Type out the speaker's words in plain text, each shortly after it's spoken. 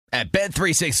At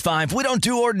Bet365, we don't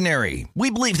do ordinary. We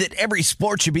believe that every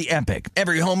sport should be epic.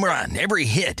 Every home run, every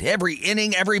hit, every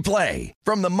inning, every play.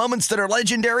 From the moments that are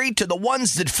legendary to the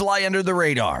ones that fly under the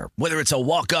radar. Whether it's a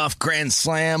walk-off grand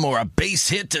slam or a base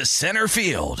hit to center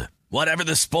field. Whatever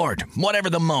the sport, whatever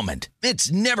the moment.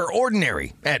 It's never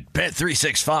ordinary at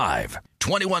Bet365.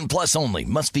 21 plus only.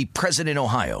 Must be present in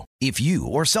Ohio. If you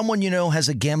or someone you know has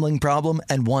a gambling problem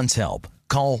and wants help,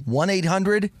 call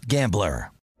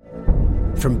 1-800-GAMBLER.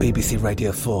 From BBC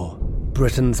Radio 4,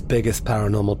 Britain's biggest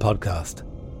paranormal podcast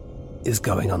is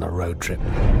going on a road trip.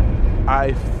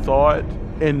 I thought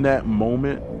in that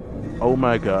moment, oh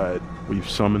my God, we've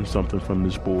summoned something from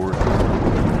this board.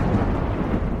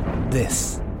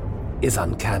 This is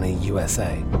Uncanny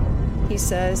USA. He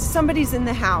says, somebody's in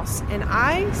the house, and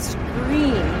I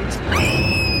screamed.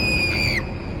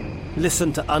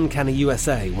 Listen to Uncanny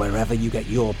USA wherever you get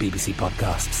your BBC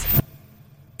podcasts,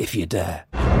 if you dare.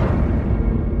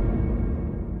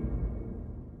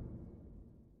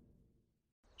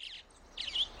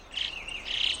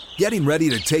 Getting ready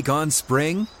to take on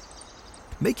spring?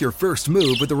 Make your first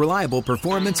move with the reliable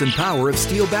performance and power of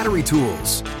Steel battery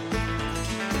tools.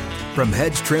 From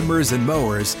hedge trimmers and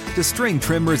mowers to string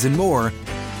trimmers and more,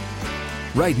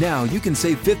 right now you can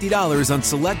save $50 on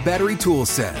select battery tool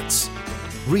sets.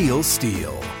 Real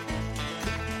Steel.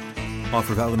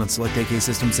 Offer valid on select AK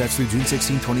system sets through June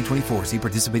 16, 2024. See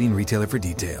participating retailer for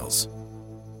details.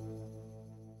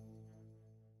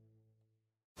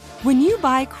 When you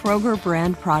buy Kroger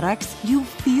brand products, you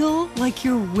feel like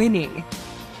you're winning.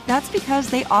 That's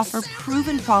because they offer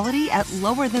proven quality at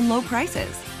lower than low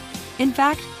prices. In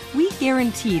fact, we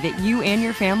guarantee that you and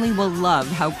your family will love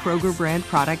how Kroger brand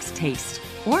products taste,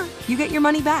 or you get your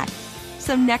money back.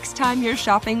 So next time you're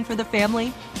shopping for the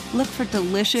family, look for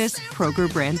delicious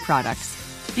Kroger brand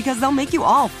products, because they'll make you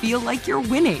all feel like you're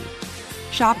winning.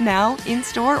 Shop now,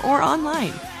 in-store, or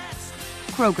online.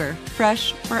 Kroger,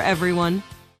 fresh for everyone.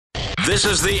 This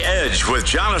is The Edge with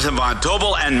Jonathan Von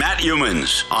Tobel and Matt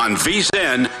Humans on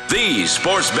VSiN, the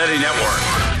Sports Betting Network.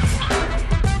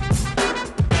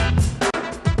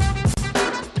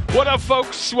 What up,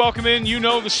 folks? Welcome in. You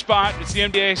know the spot. It's the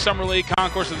NBA Summer League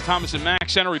Concourse at the Thomas & Mack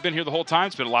Center. We've been here the whole time.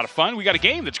 It's been a lot of fun. We got a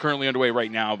game that's currently underway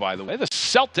right now, by the way. The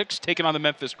Celtics taking on the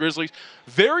Memphis Grizzlies.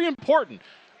 Very important.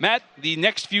 Matt, the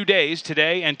next few days,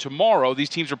 today and tomorrow, these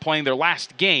teams are playing their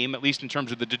last game, at least in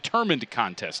terms of the determined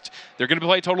contest. They're going to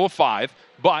play a total of 5,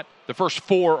 but the first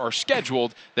 4 are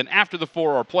scheduled. Then after the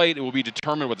 4 are played, it will be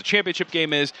determined what the championship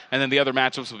game is, and then the other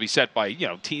matchups will be set by,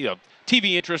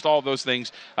 TV interest, all of those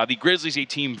things. The Grizzlies, a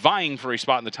team vying for a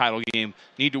spot in the title game,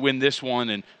 need to win this one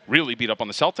and really beat up on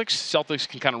the Celtics. Celtics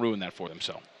can kind of ruin that for them,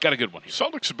 so got a good one here.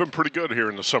 Celtics have been pretty good here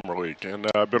in the Summer League, and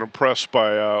I've been impressed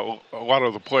by a lot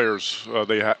of the players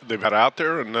they've had out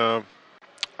there, and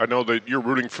I know that you're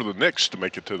rooting for the Knicks to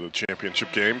make it to the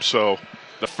championship game, so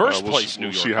the first place New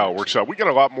York. We'll see how it works out. We got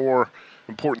a lot more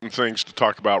important things to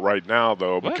talk about right now,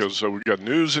 though, because we've got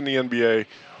news in the NBA,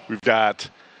 we've got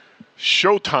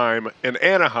Showtime in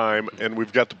Anaheim, and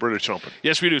we've got the British Open.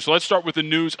 Yes, we do. So let's start with the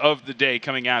news of the day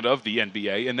coming out of the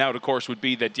NBA, and that, of course, would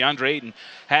be that DeAndre Ayton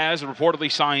has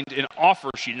reportedly signed an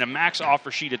offer sheet, and a max offer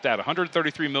sheet at that,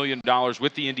 $133 million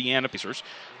with the Indiana Pacers.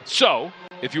 So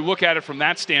if you look at it from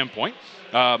that standpoint,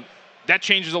 that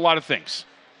changes a lot of things.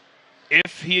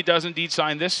 If he does indeed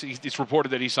sign this, it's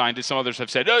reported that he signed it. Some others have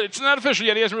said, it's not official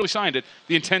yet. He hasn't really signed it.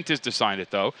 The intent is to sign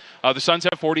it, though. The Suns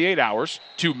have 48 hours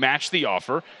to match the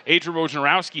offer. Adrian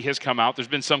Wojnarowski has come out. There's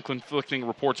been some conflicting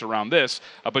reports around this.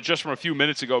 But just from a few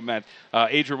minutes ago, Matt,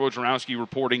 Adrian Wojnarowski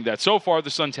reporting that so far the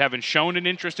Suns haven't shown an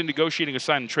interest in negotiating a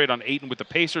sign and trade on Ayton with the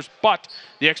Pacers, but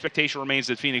the expectation remains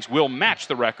that Phoenix will match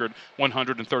the record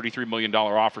 $133 million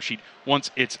offer sheet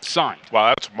once it's signed. Wow,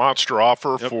 that's a monster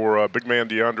offer for big man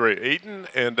DeAndre Ayton.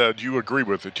 And do you agree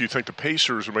with it? Do you think the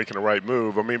Pacers are making the right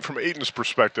move? I mean, from Ayton's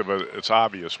perspective, it's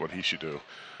obvious what he should do.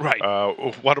 Right.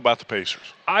 What about the Pacers?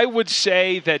 I would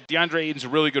say that DeAndre Ayton's a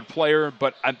really good player,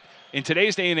 but in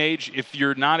today's day and age, if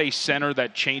you're not a center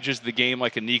that changes the game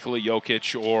like a Nikola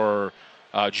Jokic or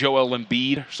Joel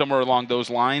Embiid, somewhere along those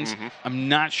lines, I'm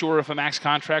not sure if a max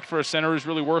contract for a center is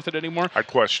really worth it anymore. I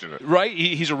question it. Right?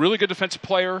 He's a really good defensive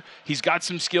player. He's got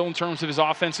some skill in terms of his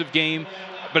offensive game.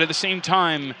 But at the same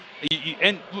time,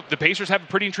 and look, the Pacers have a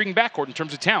pretty intriguing backcourt in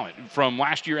terms of talent. From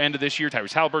last year and to this year,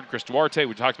 Tyrese Haliburton, Chris Duarte,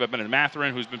 we talked about Bennett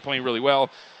Mathurin, who's been playing really well.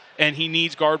 And he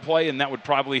needs guard play, and that would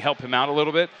probably help him out a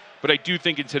little bit. But I do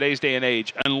think in today's day and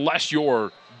age, unless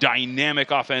you're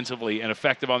dynamic offensively and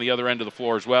effective on the other end of the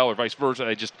floor as well, or vice versa,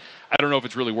 I don't know if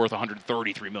it's really worth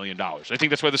 $133 million. I think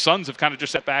that's why the Suns have kind of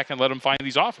just sat back and let him find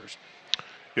these offers.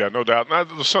 Yeah, no doubt. Now,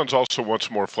 the Suns also want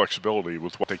some more flexibility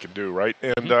with what they can do, right?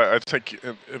 And I think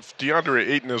if DeAndre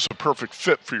Ayton is a perfect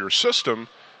fit for your system,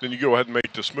 then you go ahead and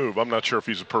make this move. I'm not sure if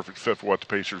he's a perfect fit for what the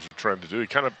Pacers are trying to do. He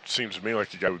kind of seems to me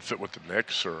like a guy who would fit with the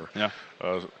Knicks or,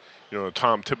 the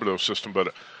Tom Thibodeau system.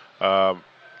 But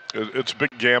it's a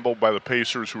big gamble by the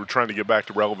Pacers, who are trying to get back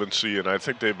to relevancy. And I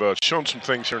think they've shown some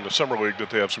things here in the Summer League that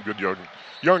they have some good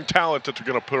young talent that they're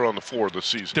going to put on the floor this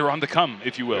season. They're on the come,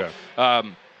 if you will. Yeah.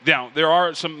 Now, there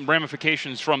are some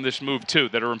ramifications from this move, too,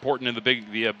 that are important in the big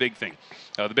thing,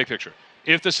 the big picture.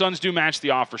 If the Suns do match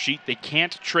the offer sheet, they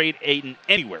can't trade Ayton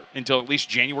anywhere until at least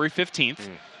January 15th.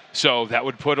 So that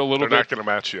would put a little They're not going to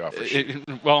match the offer sheet.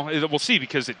 We'll see,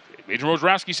 because Adrian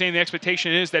Wojnarowski's saying the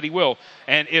expectation is that he will.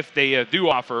 And if they do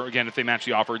offer, again, if they match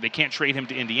the offer, they can't trade him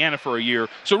to Indiana for a year.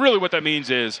 So really what that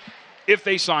means is, if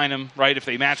they sign him, right, if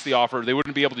they match the offer, they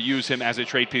wouldn't be able to use him as a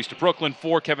trade piece to Brooklyn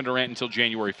for Kevin Durant until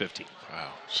January 15th.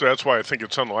 Wow. So that's why I think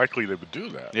it's unlikely they would do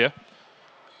that. Yeah.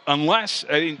 Unless,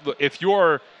 if you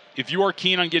are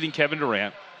keen on getting Kevin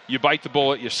Durant, you bite the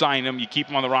bullet, you sign him, you keep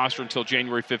him on the roster until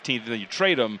January 15th, and then you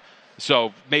trade him.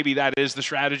 So maybe that is the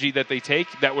strategy that they take.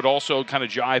 That would also kind of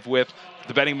jive with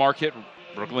the betting market.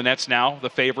 Brooklyn Nets now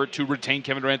the favorite to retain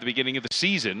Kevin Durant at the beginning of the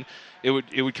season. It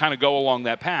would kind of go along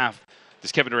that path.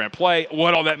 Does Kevin Durant play?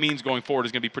 What all that means going forward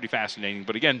is going to be pretty fascinating.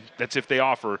 But again, that's if they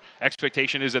offer.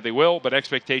 Expectation is that they will, but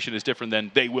expectation is different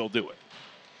than they will do it.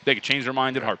 They could change their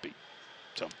mind at heartbeat.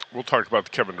 So we'll talk about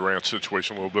the Kevin Durant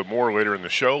situation a little bit more later in the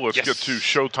show. Let's get to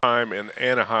Showtime in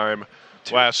Anaheim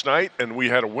last night, and we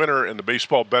had a winner in the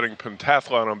baseball betting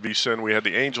pentathlon on VSiN. We had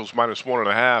the Angels minus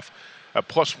 1.5 at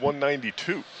plus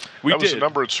 192. That was the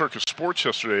number at Circus Sports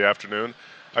yesterday afternoon.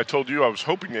 I told you I was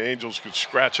hoping the Angels could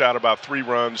scratch out about 3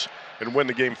 runs and win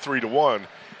the game 3-1.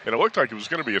 And it looked like it was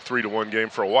going to be a 3-1 game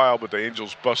for a while, but the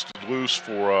Angels busted loose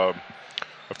for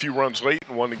a few runs late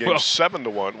and won the game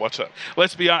 7-1. What's that?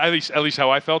 Let's be honest, at least how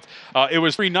I felt. It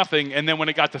was 3-0, and then when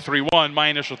it got to 3-1, my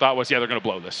initial thought was, they're going to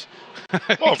blow this.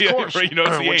 Well, of course. When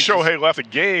Shohei left the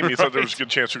game, you thought there was a good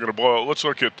chance they're going to blow it. Let's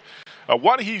look at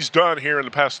what he's done here in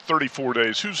the past 34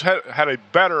 days. Who's had a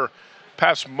better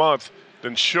past month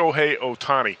than Shohei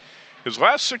Ohtani? His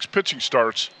last 6 pitching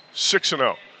starts,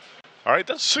 6-0. All right,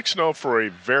 that's 6-0 for a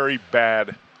very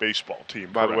bad baseball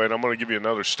team, by the way, and I'm going to give you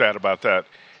another stat about that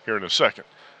here in a second.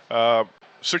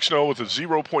 6-0 with a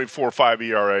 0.45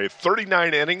 ERA,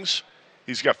 39 innings.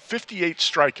 He's got 58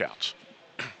 strikeouts.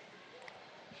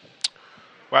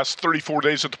 Last 34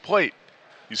 days at the plate,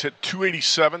 he's hit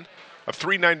 287, a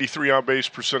 393 on-base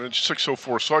percentage,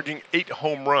 604 slugging, 8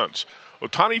 home runs.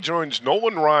 Ohtani joins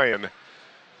Nolan Ryan,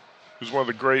 who's one of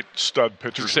the great stud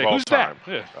pitchers of all time.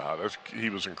 He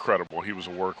was incredible. He was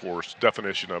a workhorse,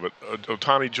 definition of it.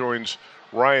 Ohtani joins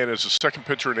Ryan as the second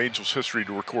pitcher in Angels history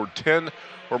to record 10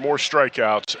 or more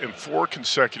strikeouts in 4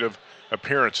 consecutive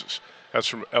appearances. That's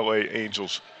from L.A.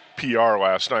 Angels PR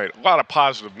last night. A lot of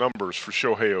positive numbers for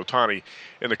Shohei Ohtani.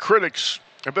 And the critics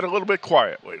have been a little bit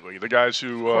quiet lately. The guys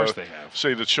who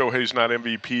say that Shohei's not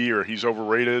MVP or he's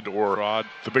overrated or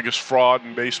the biggest fraud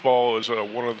in baseball is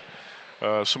one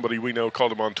of somebody we know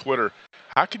called him on Twitter.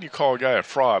 How can you call a guy a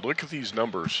fraud? Look at these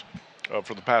numbers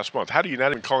for the past month. How do you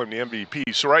not even call him the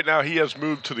MVP? So right now he has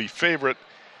moved to the favorite,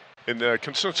 in the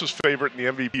consensus favorite in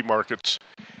the MVP markets,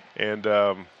 and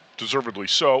deservedly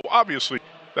so. Obviously,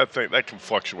 that can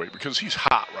fluctuate because he's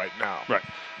hot right now. Right.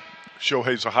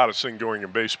 Shohei's the hottest thing going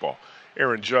in baseball.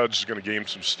 Aaron Judge is going to gain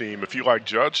some steam. If you like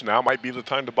Judge, now might be the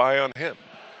time to buy on him.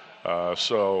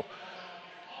 So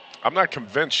I'm not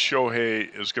convinced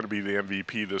Shohei is going to be the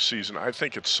MVP this season. I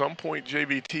think at some point,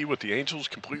 JVT, with the Angels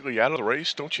completely out of the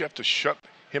race, don't you have to shut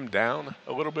him down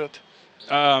a little bit?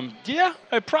 Yeah,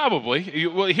 probably.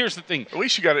 Well, here's the thing. At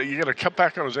least you got to cut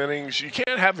back on his innings. You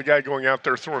can't have the guy going out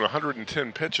there throwing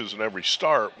 110 pitches in every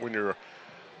start when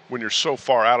you're so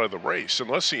far out of the race,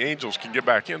 unless the Angels can get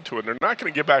back into it. And they're not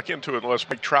going to get back into it unless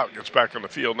Mike Trout gets back on the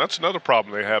field. And that's another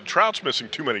problem they have. Trout's missing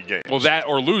too many games. Well, that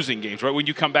or losing games, right? When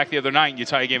you come back the other night and you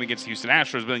tie a game against the Houston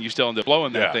Astros, but then you still end up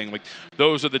blowing that thing. Like,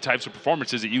 those are the types of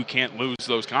performances that you can't lose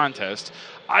those contests.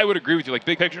 I would agree with you. Like,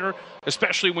 big picture,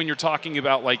 especially when you're talking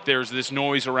about, like, there's this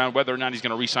noise around whether or not he's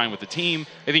going to re-sign with the team.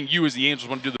 I think you as the Angels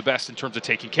want to do the best in terms of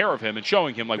taking care of him and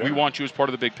showing him, like, we want you as part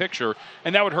of the big picture.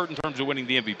 And that would hurt in terms of winning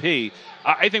the MVP.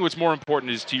 I think what's more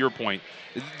important is, to your point,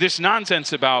 this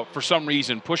nonsense about, for some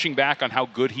reason, pushing back on how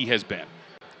good he has been.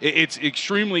 It's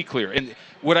extremely clear. And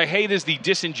what I hate is the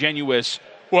disingenuous,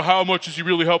 well, how much is he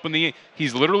really helping the...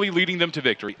 He's literally leading them to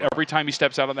victory every time he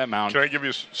steps out on that mound. Can I give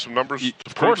you some numbers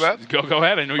to prove that? Go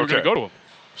ahead. I know you're going to go to him.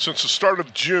 Since the start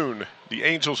of June, the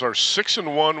Angels are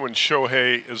 6-1 when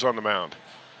Shohei is on the mound.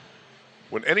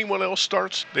 When anyone else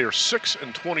starts, they are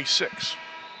 6-26.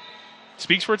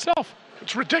 speaks for itself.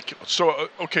 It's ridiculous. So,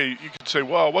 okay, you could say,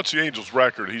 well, what's the Angels'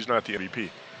 record? He's not the MVP.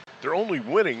 They're only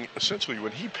winning, essentially,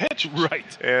 when he pitches.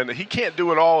 Right. And he can't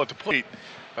do it all at the plate.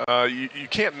 You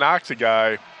can't knock the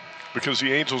guy because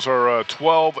the Angels are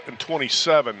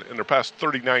 12-27 in their past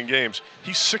 39 games.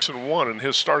 He's 6-1 in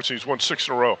his starts, and he's won 6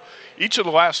 in a row. Each of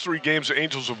the last 3 games the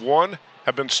Angels have won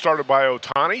have been started by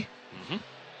Ohtani. Mm-hmm.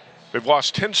 They've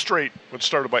lost 10 straight when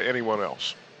started by anyone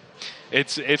else.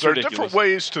 It's there ridiculous. are different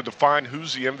ways to define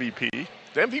who's the MVP.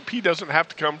 The MVP doesn't have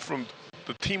to come from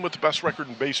the team with the best record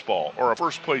in baseball or a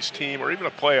first-place team or even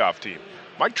a playoff team.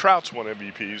 Mike Trout's won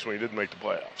MVPs when he didn't make the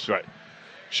playoffs. Right.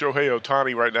 Shohei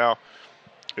Ohtani right now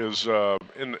is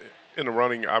in the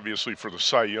running, obviously, for the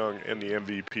Cy Young and the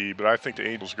MVP, but I think the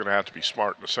Angels are going to have to be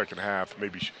smart in the second half,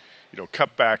 maybe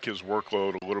cut back his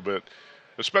workload a little bit,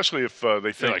 especially if they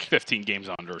think they're like 15 games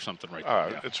under or something right now.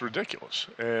 Yeah. It's ridiculous.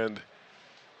 And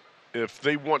if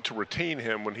they want to retain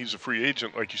him when he's a free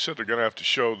agent, like you said, they're going to have to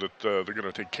show that they're going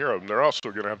to take care of him. They're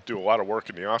also going to have to do a lot of work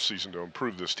in the offseason to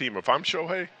improve this team. If I'm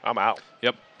Shohei, I'm out.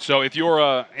 Yep. So if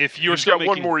you're he's got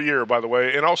one more year, by the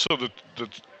way, and also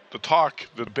the talk,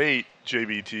 the debate,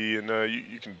 JVT, and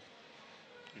you can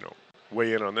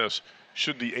weigh in on this.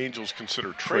 Should the Angels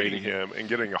consider trading him and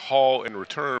getting a haul in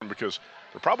return, because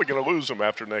they're probably going to lose him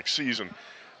after next season?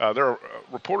 There are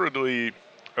reportedly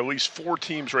at least 4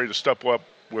 teams ready to step up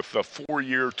with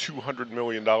 4-year, $200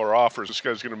 million offers. This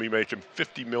guy's going to be making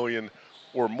 $50 million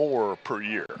or more per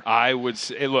year. I would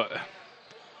say, look,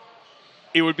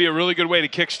 it would be a really good way to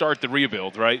kickstart the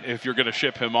rebuild, right, if you're going to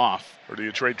ship him off. Or do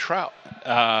you trade Trout?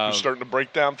 Who's starting to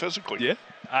break down physically. Yeah.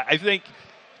 I think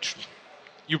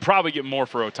you probably get more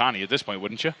for Ohtani at this point,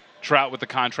 wouldn't you? Trout with the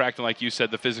contract and, like you said,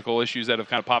 the physical issues that have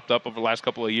kind of popped up over the last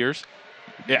couple of years.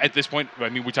 Yeah, at this point, I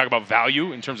mean, we talk about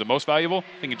value in terms of most valuable.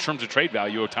 I think in terms of trade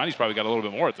value, Ohtani's probably got a little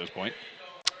bit more at this point.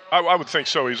 I would think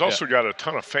so. He's also got a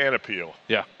ton of fan appeal.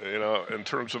 Yeah. In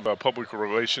terms of public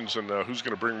relations and who's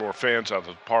going to bring more fans out of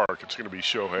the park, it's going to be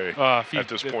Shohei at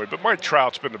this point. But Mike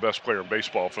Trout's been the best player in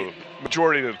baseball for the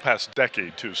majority of the past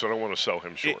decade, too, so I don't want to sell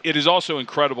him short. It is also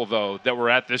incredible, though, that we're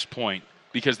at this point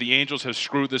because the Angels have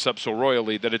screwed this up so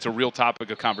royally that it's a real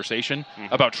topic of conversation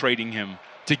about trading him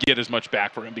to get as much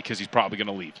back for him because he's probably going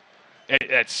to leave.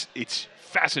 It's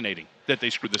fascinating that they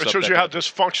screwed this up. It shows you how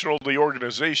dysfunctional the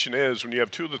organization is when you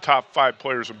have 2 of the top 5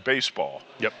 players in baseball.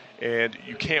 Yep. And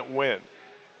you can't win.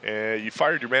 And you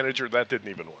fired your manager, that didn't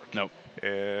even work. Nope.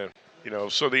 And,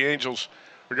 so the Angels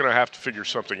are going to have to figure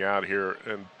something out here.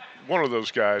 And one of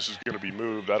those guys is going to be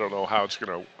moved. I don't know how it's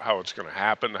going to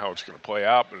happen, how it's going to play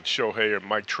out, but it's Shohei and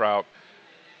Mike Trout.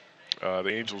 The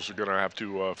Angels are going to have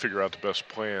to figure out the best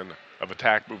plan of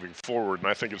attack moving forward, and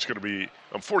I think it's going to be,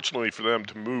 unfortunately for them,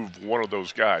 to move one of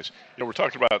those guys. We're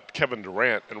talking about Kevin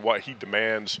Durant and what he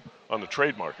demands on the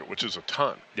trade market, which is a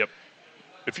ton. Yep.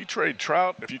 If you trade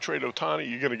Trout, if you trade Ohtani,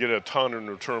 you're going to get a ton in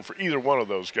return for either one of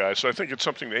those guys. So I think it's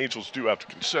something the Angels do have to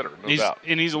consider, no doubt.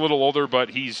 And he's a little older, but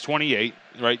he's 28,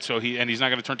 right? So he's not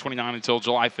going to turn 29 until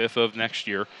July 5th of next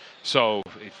year. So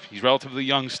if he's relatively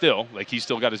young still, he's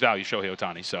still got his value, Shohei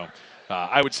Ohtani. So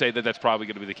I would say that that's probably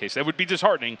going to be the case. That would be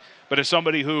disheartening, but as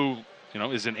somebody who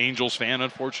is an Angels fan,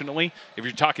 unfortunately, if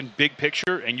you're talking big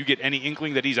picture and you get any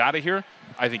inkling that he's out of here,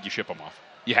 I think you ship him off.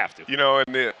 You have to.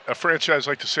 And a franchise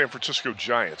like the San Francisco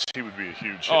Giants, he would be a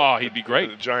huge hit. Oh, he'd be great.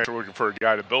 The Giants are looking for a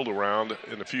guy to build around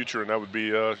in the future, and that would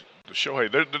be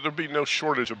Shohei. There'd be no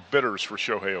shortage of bidders for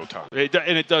Shohei Ohtani.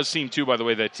 And it does seem, too, by the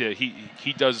way, that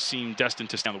he does seem destined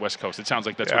to stay on the West Coast. It sounds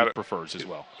like that's what he prefers as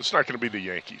well. It's not going to be the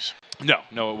Yankees. No,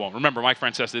 it won't. Remember, Mike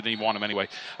Francesa didn't even want him anyway.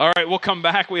 All right, we'll come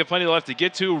back. We have plenty left to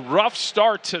get to. Rough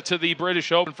start to the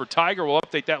British Open for Tiger. We'll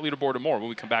update that leaderboard and more when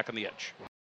we come back on The Edge.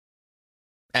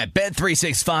 At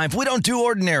Bet365, we don't do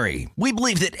ordinary. We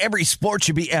believe that every sport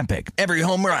should be epic. Every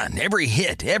home run, every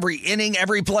hit, every inning,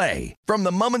 every play. From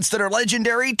the moments that are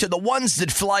legendary to the ones that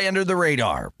fly under the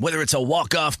radar. Whether it's a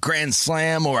walk-off grand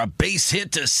slam or a base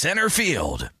hit to center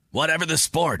field. Whatever the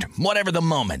sport, whatever the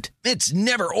moment. It's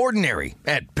never ordinary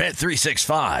at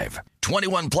Bet365.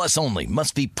 21 plus only.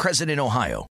 Must be present in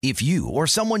Ohio. If you or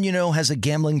someone you know has a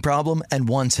gambling problem and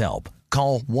wants help,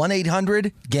 call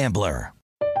 1-800-GAMBLER.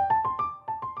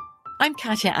 I'm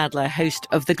Katya Adler, host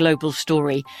of The Global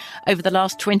Story. Over the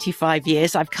last 25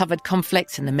 years, I've covered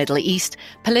conflicts in the Middle East,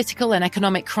 political and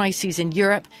economic crises in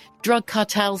Europe, drug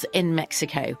cartels in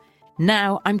Mexico.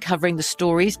 Now I'm covering the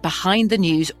stories behind the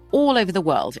news all over the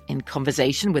world in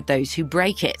conversation with those who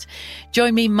break it.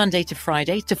 Join me Monday to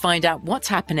Friday to find out what's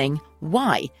happening,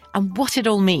 why, and what it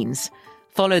all means.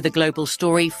 Follow The Global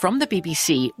Story from the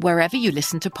BBC wherever you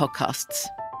listen to podcasts.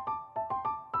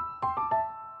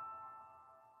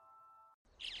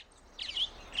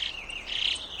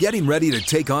 Getting ready to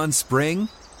take on spring?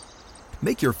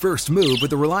 Make your first move with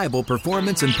the reliable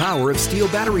performance and power of Steel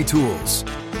battery tools.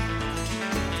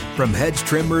 From hedge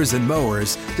trimmers and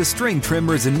mowers to string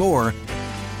trimmers and more,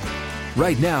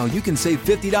 right now you can save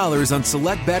 $50 on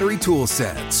select battery tool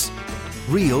sets.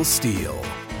 Real Steel.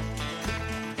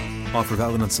 Offer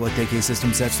valid on select AK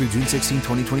system sets through June 16,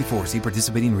 2024. See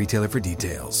participating retailer for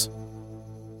details.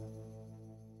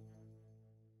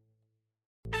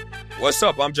 What's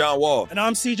up? I'm John Wall. And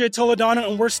I'm CJ Toledano,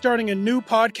 and we're starting a new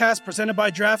podcast presented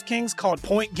by DraftKings called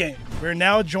Point Game. We're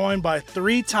now joined by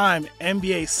three-time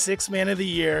NBA Sixth Man of the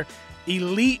Year,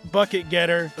 elite bucket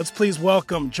getter. Let's please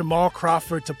welcome Jamal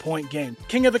Crawford to Point Game.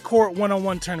 King of the Court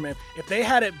one-on-one tournament. If they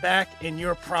had it back in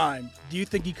your prime, do you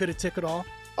think you could have took it all?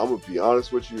 I'm going to be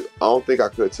honest with you. I don't think I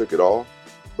could have took it all,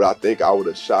 but I think I would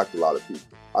have shocked a lot of people.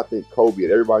 I think Kobe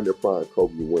and everybody in their prime,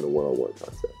 Kobe would win a one-on-one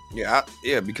contest. Yeah,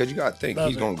 because you got to think,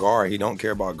 he's going to guard. He don't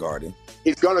care about guarding.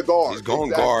 He's going to guard. He's going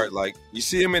to guard. Like, you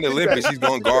see him in the Olympics, he's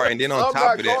going to guard. And then on top of that.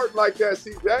 I'm not guarding like that,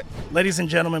 CJ. Ladies and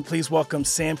gentlemen, please welcome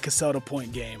Sam Cassell to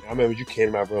Point Game. I remember you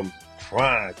came out from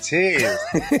prime 10.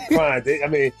 I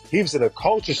mean, he was in a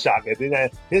culture shock. And then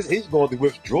he's going through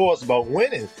withdrawals about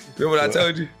winning. Remember what I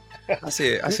told you? I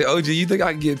said, OG, you think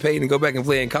I can get paid and go back and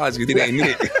play in college because it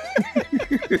ain't it?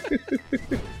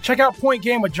 Check out Point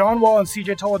Game with John Wall and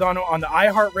CJ Toledano on the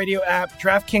iHeartRadio app,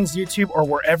 DraftKings YouTube, or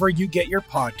wherever you get your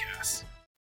podcasts.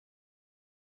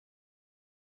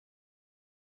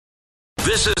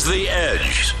 This is The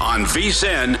Edge on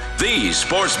VSiN, the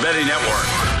Sports Betting Network.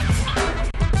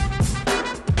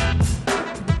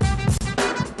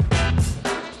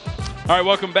 All right,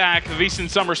 welcome back. The VSiN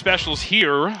Summer Specials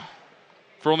here.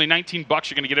 For only $19, you're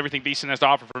going to get everything VSiN has to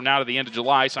offer from now to the end of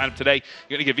July. Sign up today.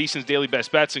 You're going to get VSiN's daily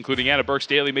best bets, including Anna Burke's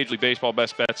daily Major League Baseball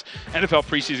best bets, NFL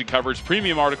preseason coverage,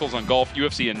 premium articles on golf,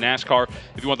 UFC, and NASCAR.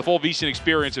 If you want the full VSiN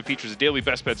experience, it features a daily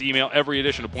best bets email, every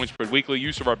edition of Point Spread Weekly,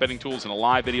 use of our betting tools, and a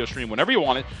live video stream whenever you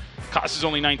want it. Cost is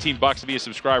only $19 to be a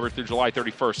subscriber through July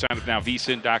 31st. Sign up now,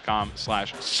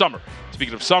 vsin.com/summer.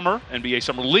 Speaking of summer, NBA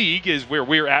Summer League is where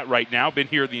we're at right now. Been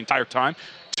here the entire time.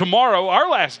 Tomorrow, our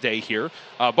last day here,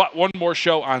 but one more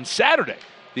show on Saturday.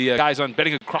 The guys on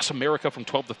Betting Across America from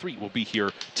 12 to 3 will be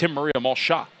here. Tim Murray, Amal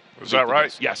Shah. Is that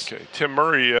right? Yes. Okay. Tim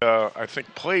Murray, I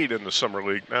think, played in the Summer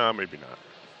League. No, maybe not.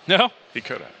 No? He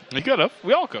could have. He could have.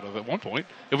 We all could have at one point,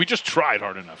 if we just tried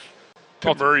hard enough.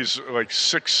 Tim Murray's like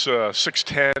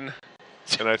 6'10",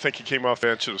 and I think he came off the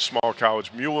bench at a small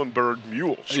college, Muhlenberg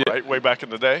Mules, right, way back in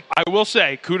the day. I will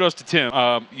say, kudos to Tim.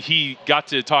 He got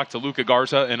to talk to Luka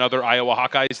Garza and other Iowa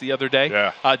Hawkeyes the other day.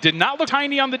 Yeah. Did not look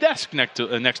tiny on the desk next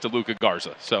to Luka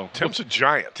Garza. So Tim's a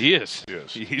giant. He is. He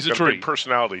is. He's got a tree. Big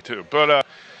personality too. But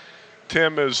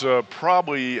Tim is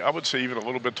probably, I would say, even a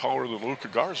little bit taller than Luka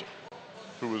Garza,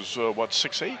 who was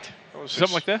 6'8"?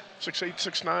 Something like that. 6'8",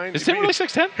 6'9". Is Tim really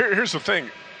 6'10"? Here's the thing.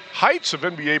 Heights of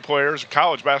NBA players,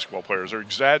 college basketball players, are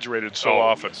exaggerated so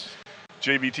often. Yes.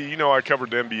 JVT, you know I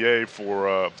covered the NBA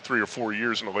for 3 or 4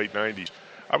 years in the late 90s.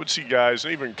 I would see guys,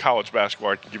 and even college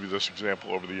basketball, I can give you this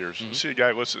example over the years. You see a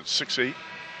guy listed at 6'8",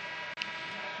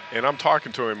 and I'm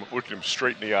talking to him, looking him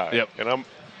straight in the eye. Yep. And I'm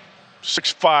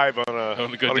 6'5" on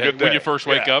a good day. When you first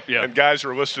wake up, yeah. And guys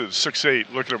are listed at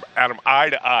 6'8", looking at him eye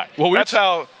to eye. Well, that's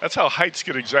how heights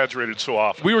get exaggerated so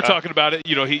often. We were talking about it.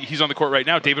 You know, he's on the court right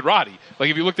now. David Roddy. Like,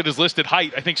 if you looked at his listed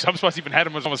height, I think some spots even had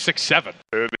him as almost 6'7".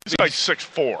 He's like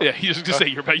 6'4". Yeah, he's just going to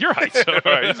say you're about your height. So.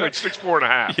 Right, he's like 6'4" and a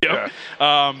half. Yep.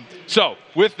 Yeah. So,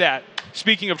 with that,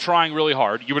 speaking of trying really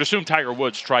hard, you would assume Tiger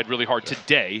Woods tried really hard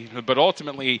today, but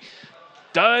ultimately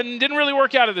didn't really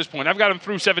work out at this point. I've got him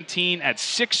through 17 at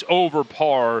 6 over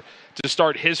par to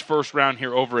start his first round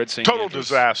here over at St. Total Andrews.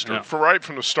 disaster. Yeah. For right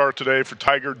from the start today for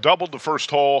Tiger. Doubled the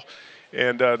first hole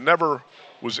and never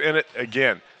was in it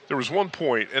again. There was one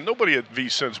point, and nobody at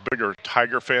VSiN's bigger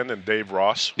Tiger fan than Dave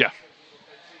Ross. Yeah.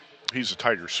 He's a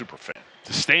Tiger super fan.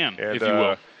 To stand, and, if you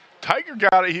will. Tiger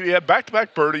got it. He had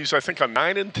back-to-back birdies, I think, on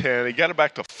 9 and 10. He got it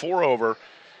back to 4 over.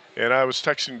 And I was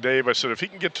texting Dave. I said, if he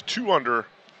can get to 2 under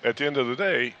at the end of the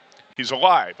day, he's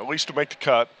alive, at least to make the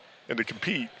cut and to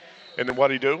compete. And then what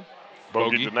did he do?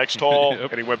 Bogeyed the next hole,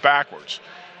 Yep. and he went backwards.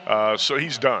 So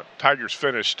he's done. Tiger's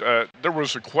finished. There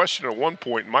was a question at one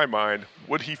point in my mind,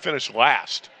 would he finish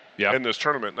last in this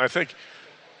tournament? And I think,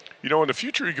 in the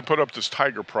future you can put up this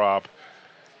Tiger prop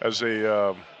as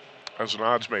an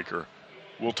odds maker.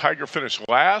 Will Tiger finish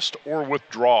last or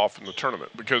withdraw from the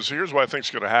tournament? Because here's what I think is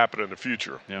going to happen in the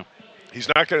future. Yeah. He's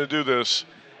not going to do this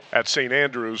at St.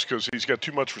 Andrews because he's got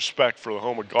too much respect for the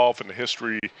home of golf and the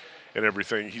history and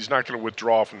everything. He's not going to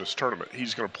withdraw from this tournament.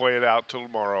 He's going to play it out till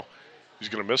tomorrow. He's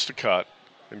going to miss the cut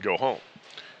and go home.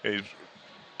 And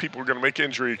people are going to make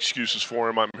injury excuses for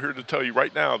him. I'm here to tell you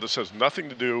right now, this has nothing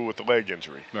to do with the leg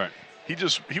injury. Right.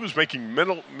 He was making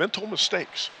mental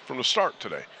mistakes from the start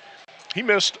today. He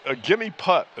missed a gimme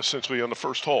putt, essentially, on the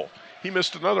first hole. He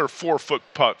missed another 4-foot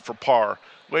putt for par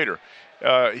later.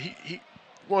 He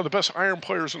one of the best iron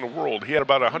players in the world. He had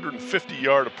about a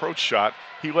 150-yard approach shot.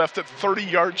 He left it 30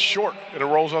 yards short, and it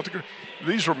rolls out the green.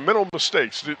 These were mental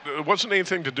mistakes. It wasn't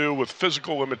anything to do with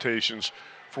physical limitations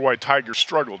for why Tiger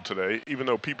struggled today, even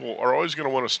though people are always going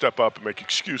to want to step up and make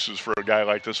excuses for a guy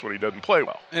like this when he doesn't play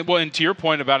well. And to your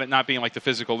point about it not being like the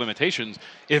physical limitations,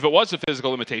 if it was the physical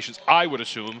limitations, I would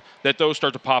assume that those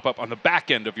start to pop up on the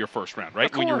back end of your first round,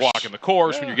 right? When you're walking the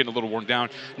course, when you're getting a little worn down.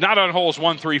 Not on holes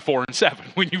 1, 3, 4, and 7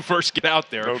 when you first get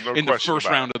out there in the first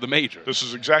round of the major. This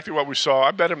is exactly what we saw.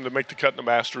 I bet him to make the cut in the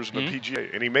Masters and the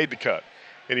PGA, and he made the cut.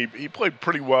 And he played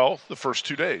pretty well the first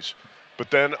 2 days. But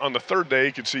then on the third day,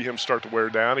 you could see him start to wear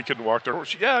down. He couldn't walk the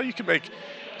horse. Yeah, you can make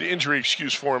the injury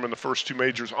excuse for him in the first 2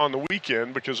 majors on the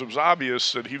weekend because it was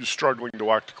obvious that he was struggling to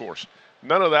walk the course.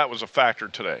 None of that was a factor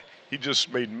today. He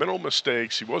just made mental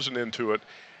mistakes. He wasn't into it.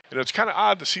 And it's kind of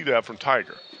odd to see that from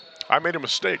Tiger. I made a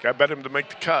mistake. I bet him to make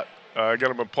the cut. I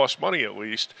got him a plus money at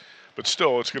least. But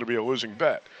still, it's going to be a losing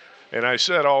bet. And I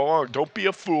said all along, don't be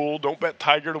a fool. Don't bet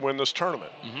Tiger to win this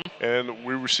tournament. And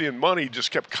we were seeing money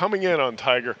just kept coming in on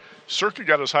Tiger. Circa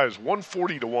got as high as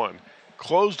 140-1.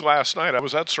 Closed last night. I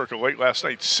was at Circa late last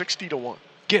night, 60-1.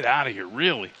 Get out of here,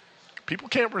 really? People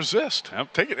can't resist.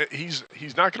 Yep. Take it. He's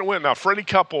not going to win. Now, Freddie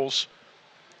Couples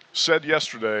said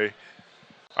yesterday,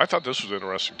 I thought this was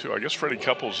interesting too. I guess Freddie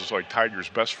Couples is like Tiger's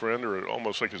best friend or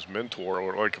almost like his mentor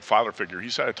or like a father figure. He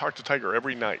said, I talk to Tiger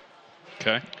every night.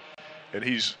 Okay. And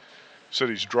said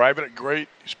he's driving it great.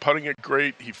 He's putting it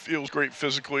great. He feels great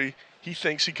physically. He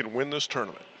thinks he can win this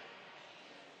tournament.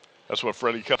 That's what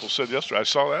Freddie Couples said yesterday. I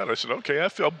saw that. I said, okay, I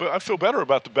feel better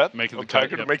about the bet on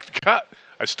Tiger to make the cut.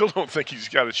 I still don't think he's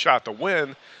got a shot to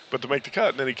win, but to make the cut.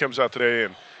 And then he comes out today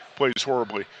and plays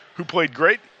horribly. Who played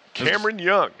great? Cameron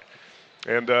Young.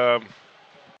 And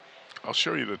I'll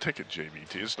show you the ticket,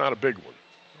 JVT. It's not a big one.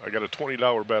 I got a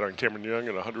 $20 bet on Cameron Young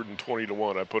and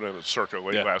 120-1 I put in at Circa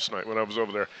late last night when I was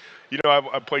over there. You know,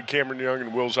 I played Cameron Young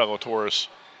and Will Zalatoris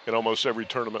in almost every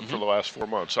tournament for the last 4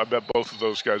 months. I bet both of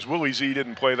those guys. Willie Z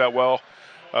didn't play that well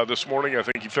this morning. I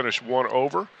think he finished 1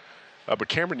 over. But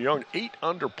Cameron Young, 8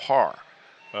 under par.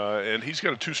 And he's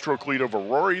got a 2-stroke lead over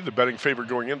Rory, the betting favorite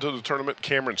going into the tournament.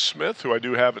 Cameron Smith, who I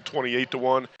do have at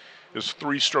 28-1, is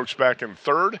 3 strokes back in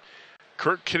third.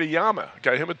 Kurt Kitayama,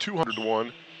 got him at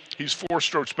 200-1. He's 4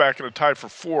 strokes back in a tie for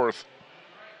fourth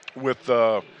with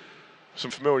some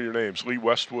familiar names. Lee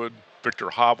Westwood, Victor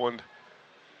Hovland,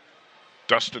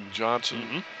 Dustin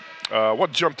Johnson.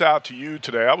 What jumped out to you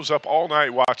today? I was up all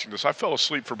night watching this. I fell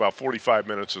asleep for about 45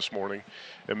 minutes this morning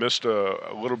and missed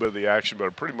a little bit of the action, but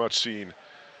I've pretty much seen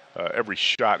every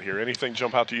shot here. Anything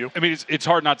jump out to you? I mean, it's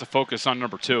hard not to focus on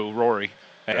number 2, Rory.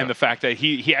 And the fact that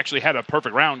he actually had a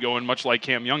perfect round going, much like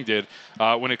Cam Young did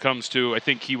when it comes to, I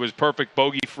think he was perfect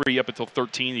bogey-free up until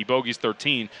 13. He bogeys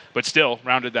 13, but still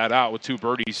rounded that out with 2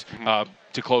 birdies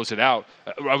to close it out.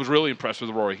 I was really impressed with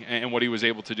Rory and what he was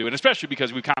able to do, and especially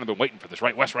because we've kind of been waiting for this,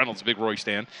 right? Wes Reynolds is a big Rory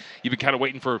stan. You've been kind of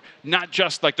waiting for not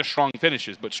just like the strong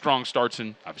finishes, but strong starts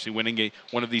and obviously winning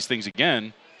one of these things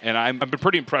again. And I've been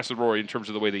pretty impressed with Rory in terms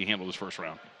of the way that he handled his first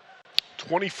round.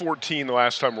 2014, the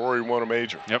last time Rory won a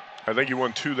major. Yep. I think he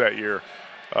won 2 that year.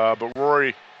 But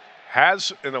Rory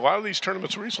has, in a lot of these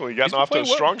tournaments recently, gotten off to a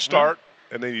strong start,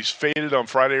 and then he's faded on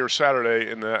Friday or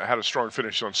Saturday and had a strong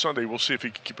finish on Sunday. We'll see if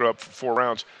he can keep it up for 4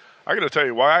 rounds. I got to tell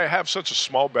you, why I have such a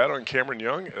small bet on Cameron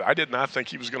Young, I did not think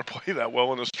he was going to play that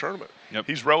well in this tournament. Yep.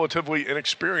 He's relatively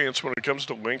inexperienced when it comes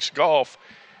to links golf,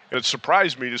 and it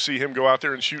surprised me to see him go out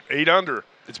there and shoot 8 under.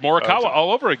 It's Morikawa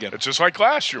all over again. It's just like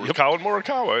last year with Colin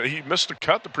Morikawa. He missed the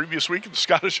cut the previous week at the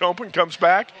Scottish Open, comes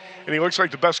back, and he looks like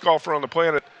the best golfer on the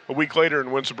planet a week later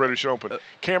and wins the British Open.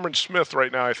 Cameron Smith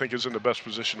right now I think is in the best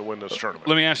position to win this tournament.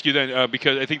 Let me ask you then,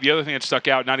 because I think the other thing that stuck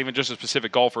out, not even just a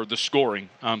specific golfer, the scoring.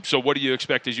 So what do you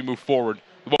expect as you move forward?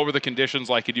 What were the conditions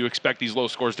like? Could you expect these low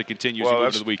scores to continue as you go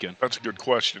into the weekend? That's a good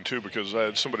question, too, because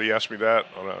somebody asked me that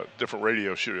on a different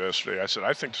radio show yesterday. I said,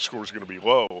 I think the score is going to be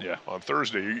low on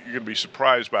Thursday. You're going to be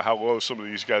surprised by how low some of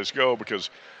these guys go because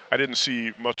I didn't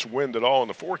see much wind at all in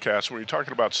the forecast. When you're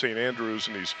talking about St. Andrews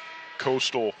and these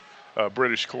coastal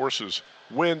British courses,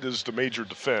 wind is the major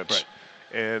defense. Right.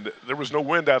 And there was no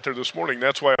wind out there this morning.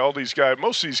 That's why all these guys,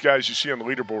 most of these guys you see on the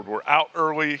leaderboard were out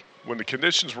early when the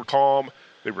conditions were calm.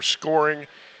 They were scoring.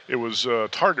 It was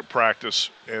target practice,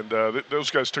 and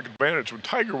those guys took advantage. When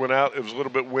Tiger went out, it was a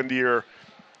little bit windier,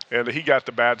 and he got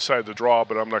the bad side of the draw,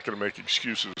 but I'm not going to make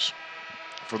excuses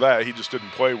for that. He just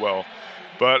didn't play well.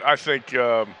 But I think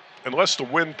unless the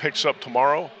wind picks up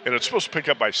tomorrow, and it's supposed to pick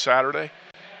up by Saturday,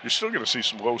 you're still going to see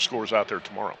some low scores out there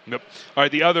tomorrow. Yep. All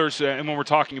right, the others, and when we're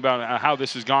talking about how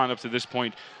this has gone up to this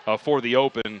point for the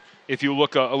Open, if you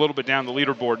look a little bit down the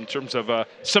leaderboard in terms of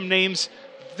some names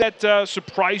that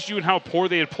surprised you and how poor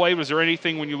they had played, was there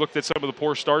anything when you looked at some of the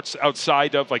poor starts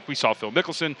outside of, like we saw Phil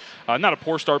Mickelson, not a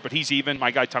poor start, but he's even.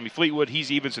 My guy Tommy Fleetwood,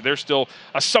 he's even, so they're still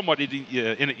somewhat in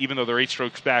it, even though they're 8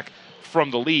 strokes back from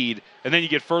the lead. And then you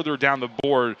get further down the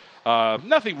board,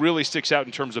 nothing really sticks out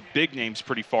in terms of big names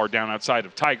pretty far down outside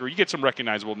of Tiger. You get some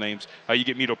recognizable names. You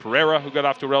get Mito Pereira, who got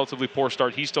off to a relatively poor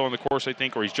start. He's still on the course, I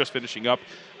think, or he's just finishing up.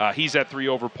 He's at 3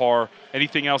 over par.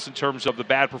 Anything else in terms of the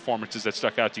bad performances that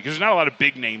stuck out to you? Because there's not a lot of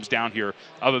big names down here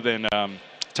other than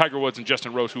Tiger Woods and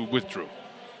Justin Rose, who withdrew.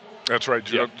 That's right.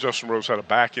 Yep. Justin Rose had a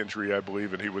back injury, I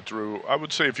believe, and he withdrew. I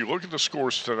would say if you look at the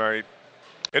scores tonight,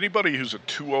 anybody who's a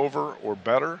 2 over or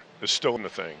better is still in the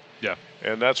thing. Yeah.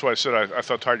 And that's why I said I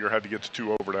thought Tiger had to get to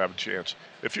 2 over to have a chance.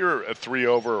 If you're at 3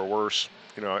 over or worse,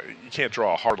 you can't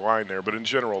draw a hard line there. But in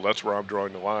general, that's where I'm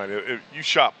drawing the line. If you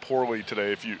shot poorly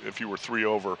today, if you were 3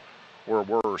 over or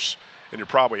worse, and you're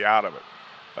probably out of it.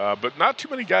 But not too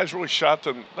many guys really shot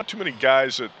them. Not too many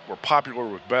guys that were popular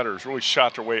with bettors really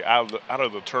shot their way out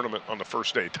of the tournament on the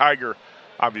first day. Tiger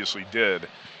obviously did.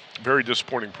 Very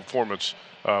disappointing performance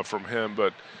from him.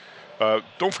 But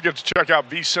don't forget to check out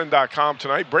vsin.com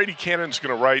tonight. Brady Cannon's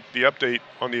going to write the update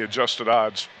on the adjusted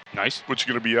odds. Nice. Which is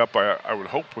going to be up, I would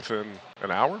hope, within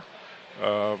an hour.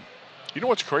 You know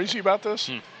what's crazy about this?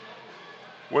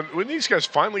 When these guys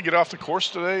finally get off the course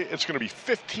today, it's going to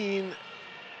be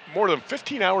more than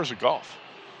 15 hours of golf.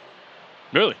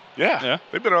 Really? Yeah.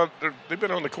 They've been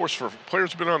on the course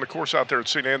players have been on the course out there at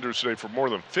St. Andrews today for more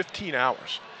than 15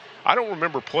 hours. I don't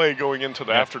remember play going into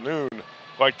the afternoon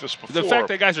like this before. The fact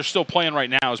that guys are still playing right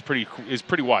now is pretty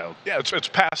wild. Yeah, it's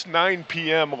past 9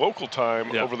 p.m. local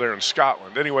time over there in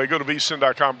Scotland. Anyway, go to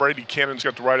vsin.com. Brady Cannon's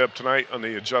got the write-up tonight on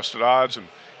the adjusted odds and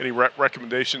any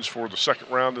recommendations for the second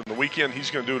round in the weekend.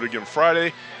 He's going to do it again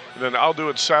Friday, and then I'll do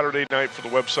it Saturday night for the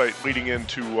website leading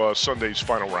into Sunday's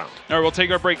final round. All right, we'll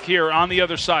take our break here. On the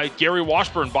other side, Gary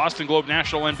Washburn, Boston Globe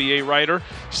National NBA writer,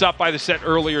 stopped by the set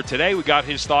earlier today. We got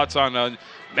his thoughts on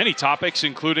many topics,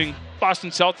 including Boston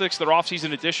Celtics, their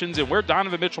offseason additions, and where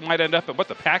Donovan Mitchell might end up and what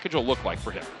the package will look like for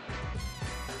him.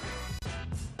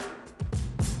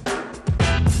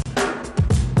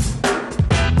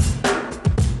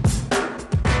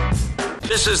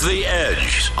 This is The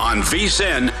Edge on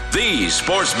VSiN, the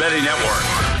Sports Betting Network.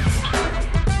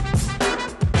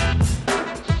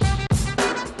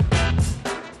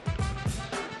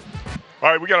 All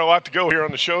right, we got a lot to go here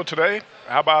on the show today.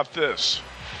 How about this?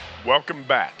 Welcome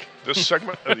back. This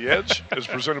segment of The Edge is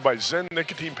presented by Zen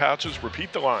Nicotine Pouches.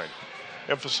 Repeat the line.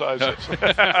 Emphasize it.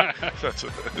 That's a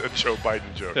Joe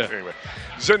Biden joke. Yeah. Anyway,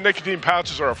 Zen Nicotine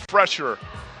Pouches are a fresher,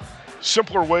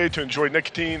 simpler way to enjoy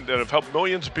nicotine that have helped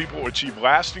millions of people achieve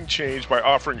lasting change by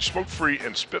offering smoke-free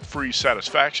and spit-free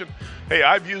satisfaction. Hey,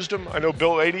 I've used them. I know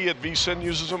Bill 80 at VSiN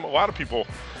uses them. A lot of people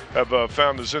have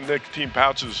found the Zen Nicotine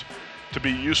Pouches to be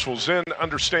useful. Zen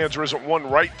understands there isn't one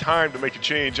right time to make a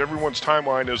change. Everyone's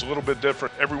timeline is a little bit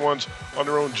different. Everyone's on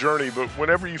their own journey. But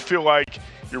whenever you feel like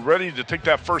you're ready to take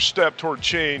that first step toward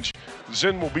change,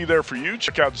 Zen will be there for you.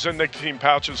 Check out Zen Nicotine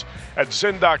Pouches at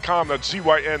zen.com. That's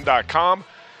ZYN.com.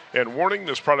 And warning,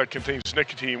 this product contains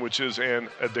nicotine, which is an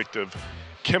addictive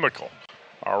chemical.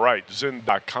 All right,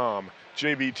 Zen.com.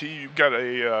 JVT, you've got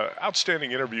a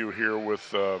outstanding interview here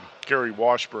with Gary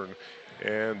Washburn.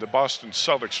 And the Boston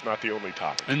Celtics are not the only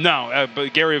topic. No,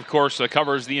 but Gary, of course,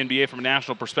 covers the NBA from a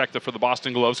national perspective for the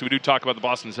Boston Globe, so we do talk about the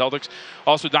Boston Celtics.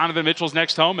 Also, Donovan Mitchell's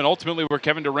next home, and ultimately where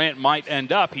Kevin Durant might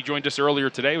end up. He joined us earlier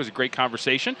today. It was a great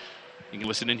conversation. You can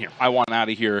listen in here. I want out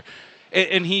of here.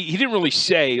 And he didn't really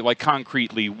say, like,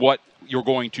 concretely what you're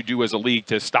going to do as a league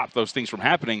to stop those things from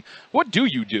happening. What do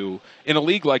you do in a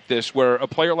league like this where a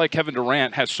player like Kevin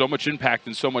Durant has so much impact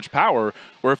and so much power,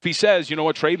 where if he says, you know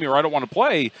what, trade me or I don't want to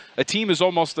play, a team is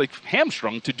almost like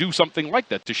hamstrung to do something like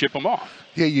that, to ship him off?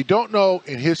 Yeah, you don't know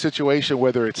in his situation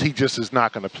whether it's he just is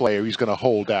not going to play or he's going to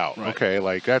hold out. Right. Okay,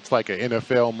 like that's like an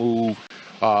NFL move.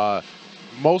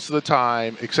 Most of the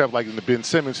time, except like in the Ben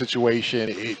Simmons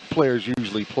situation, players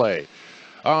usually play.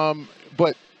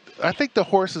 But I think the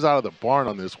horse is out of the barn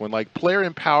on this one. Like, player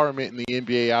empowerment in the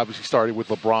NBA obviously started with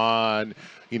LeBron,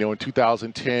 in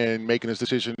 2010, making his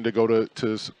decision to go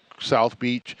to South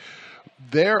Beach.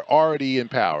 They're already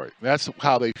empowered. That's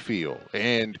how they feel.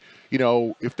 And,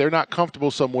 if they're not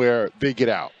comfortable somewhere, they get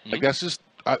out. Mm-hmm. Like, that's just,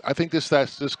 I think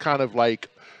that's just kind of like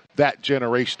that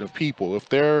generation of people. If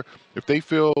they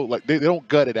feel like they don't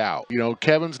gut it out.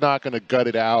 Kevin's not going to gut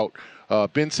it out.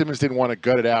 Ben Simmons didn't want to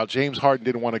gut it out. James Harden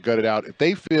didn't want to gut it out. If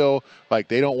they feel like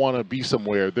they don't want to be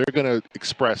somewhere, they're going to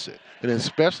express it. And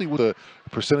especially with the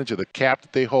percentage of the cap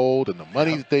that they hold and the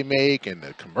money that they make and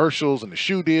the commercials and the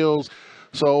shoe deals.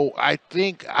 So I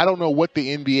don't know what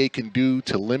the NBA can do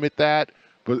to limit that.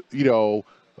 But, you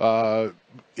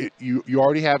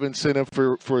already have incentive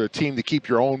for a team to keep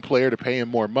your own player to pay him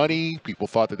more money. People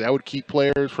thought that would keep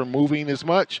players from moving as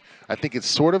much. I think it's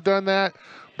sort of done that.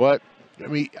 But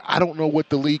I don't know what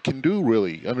the league can do,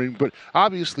 really. But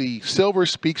obviously, Silver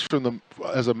speaks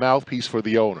as a mouthpiece for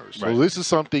the owners. So this is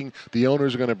something the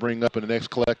owners are going to bring up in the next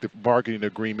collective bargaining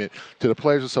agreement to the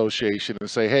Players Association and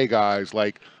say, hey, guys,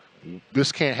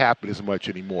 this can't happen as much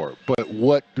anymore. But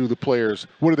what do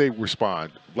they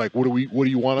respond? What do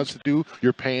you want us to do?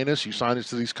 You're paying us. You signed us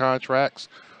to these contracts.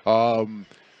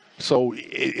 So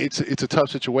it's a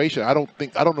tough situation. I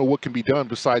don't know what can be done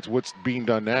besides what's being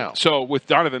done now. So with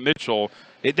Donovan Mitchell,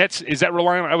 is that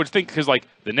reliant? I would think because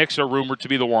the Knicks are rumored to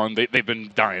be the one. They've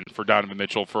been dying for Donovan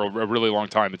Mitchell for a really long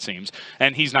time, it seems,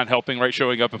 and he's not helping. Right,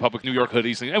 showing up in public New York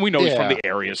hoodies, and we know he's from the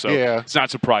area, so it's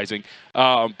not surprising.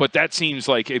 But that seems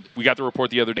like we got the report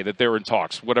the other day that they're in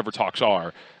talks, whatever talks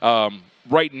are.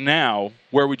 Right now,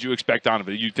 where would you expect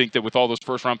Donovan? You think that with all those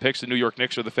first-round picks, the New York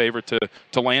Knicks are the favorite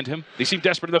to land him? They seem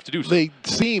desperate enough to do so. They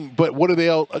seem, but what are they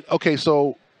all? Okay,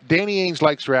 so Danny Ainge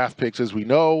likes draft picks, as we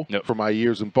know from my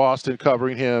years in Boston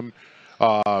covering him.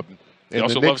 He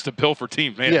also loves to bill for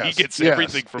teams, man. Yes, he gets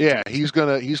everything from teams. He's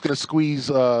gonna squeeze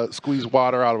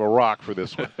water out of a rock for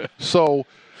this one. So,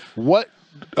 what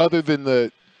other than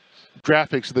the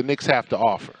draft picks do the Knicks have to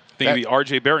offer? Think it'd be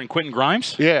R.J. Barrett and Quentin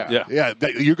Grimes? Yeah.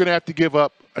 You're going to have to give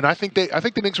up, and I think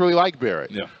the Knicks really like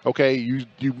Barrett. Yeah. Okay, you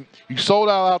sold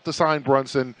out to sign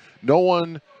Brunson. No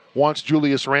one wants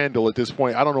Julius Randle at this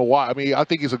point. I don't know why. I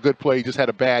think he's a good player. He just had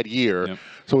a bad year,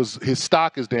 so his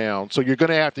stock is down. So you're going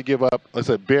to have to give up, let's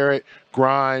say, Barrett,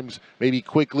 Grimes, maybe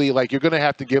quickly. You're going to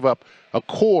have to give up a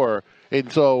core,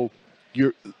 and so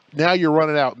you're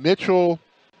running out Mitchell,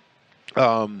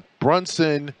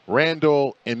 Brunson,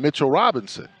 Randle, and Mitchell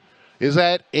Robinson. Is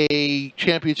that a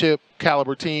championship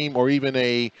caliber team, or even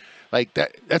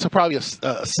that's probably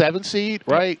a 7 seed,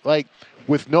 right?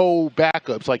 With no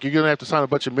backups, you're going to have to sign a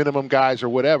bunch of minimum guys or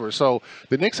whatever. So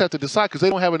the Knicks have to decide because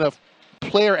they don't have enough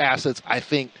player assets, I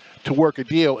think, to work a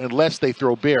deal unless they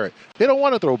throw Barrett. They don't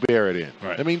want to throw Barrett in.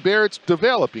 Right. Barrett's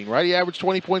developing, right? He averaged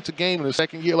 20 points a game in the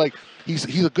second year.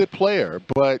 He's a good player,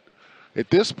 but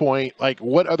at this point,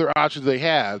 what other options do they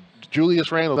have?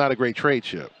 Julius Randle's not a great trade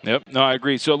chip. Yep, no, I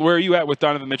agree. So where are you at with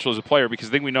Donovan Mitchell as a player? Because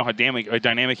I think we know how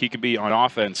dynamic he can be on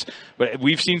offense, but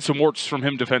we've seen some warts from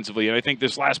him defensively, and I think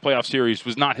this last playoff series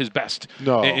was not his best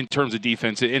in terms of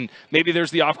defense. And maybe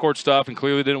there's the off-court stuff, and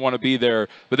clearly didn't want to be there,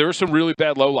 but there were some really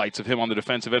bad lowlights of him on the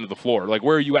defensive end of the floor.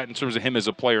 Where are you at in terms of him as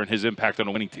a player and his impact on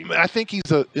a winning team? I think he's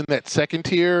in that second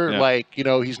tier.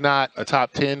 Yeah. He's not a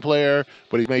top 10 player,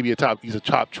 but he's a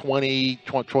top 20,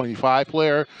 25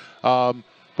 player.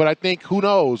 But I think, who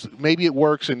knows, maybe it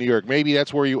works in New York. Maybe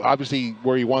that's where he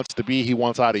wants to be. He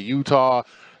wants out of Utah.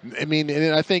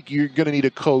 And I think you're going to need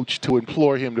a coach to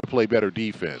implore him to play better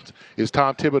defense. Is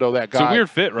Tom Thibodeau that guy? It's a weird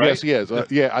fit, right? Yes, he is.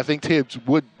 I think Tibbs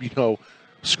would,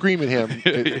 scream at him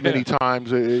many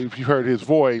times if you heard his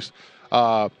voice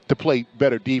to play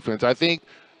better defense. I think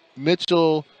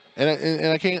Mitchell, and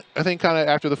I think kind of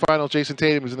after the finals, Jason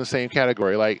Tatum is in the same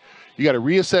category. You got to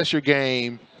reassess your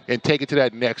game and take it to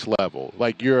that next level.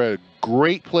 You're a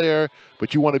great player,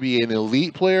 but you want to be an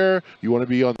elite player. You want to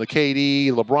be on the KD,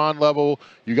 LeBron level.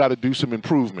 You got to do some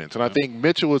improvements. And I think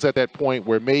Mitchell was at that point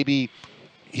where maybe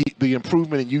the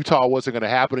improvement in Utah wasn't going to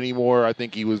happen anymore. I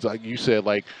think he was, like you said,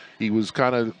 he was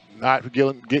kind of not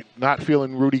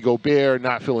feeling Rudy Gobert,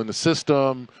 not feeling the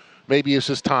system. Maybe it's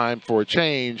just time for a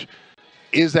change.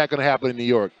 Is that going to happen in New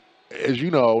York? As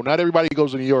you know, not everybody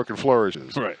goes to New York and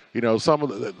flourishes. Right. Some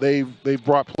of they've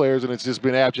brought players and it's just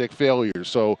been abject failures.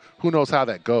 So who knows how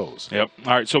that goes? Yep.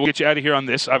 All right. So we'll get you out of here on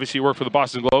this. Obviously, you work for the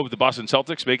Boston Globe. The Boston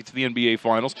Celtics make it to the NBA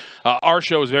Finals. Our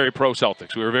show is very pro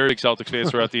Celtics. We were very big Celtics fans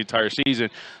throughout the entire season.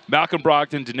 Malcolm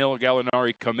Brogdon, Danilo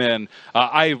Gallinari come in.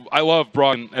 I love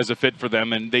Brogdon as a fit for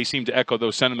them, and they seem to echo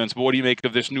those sentiments. But what do you make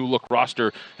of this new look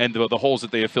roster and the holes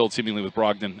that they have filled seemingly with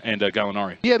Brogdon and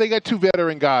Gallinari? Yeah, they got two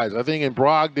veteran guys. I think in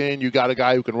Brogdon, you got a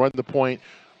guy who can run the point.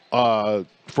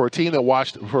 For a team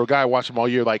for a guy who watched them all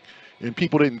year, and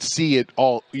people didn't see it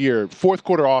all year. Fourth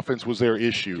quarter offense was their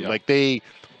issue. Yeah. They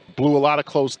blew a lot of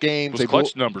close games. Those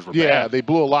clutch numbers were bad. They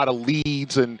blew a lot of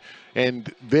leads, and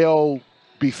they'll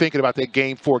be thinking about that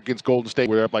game 4 against Golden State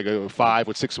where they're up a 5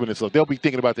 with 6 minutes left. They'll be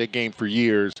thinking about that game for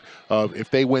years. If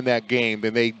they win that game,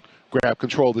 then they grab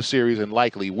control of the series and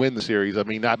likely win the series. I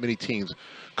mean, not many teams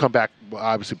come back,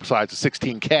 obviously, besides the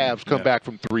 16 Cavs, come back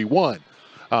from 3-1.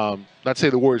 Not to say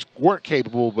the Warriors weren't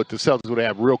capable, but the Celtics would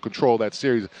have real control of that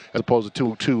series as opposed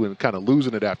to 2-2 and kind of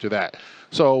losing it after that.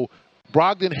 So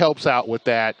Brogdon helps out with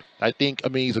that. I think,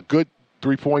 he's a good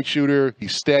three-point shooter.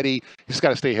 He's steady. He's got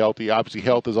to stay healthy. Obviously,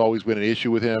 health has always been an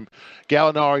issue with him.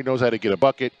 Gallinari knows how to get a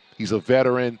bucket. He's a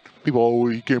veteran. People,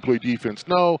 he can't play defense.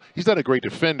 No, he's not a great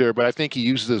defender, but I think he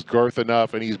uses his girth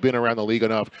enough, and he's been around the league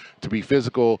enough to be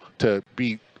physical, to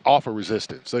be offer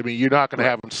resistance. I mean, you're not going to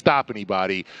have him stop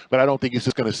anybody, but I don't think he's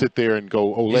just going to sit there and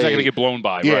go, Olay. He's not going to get blown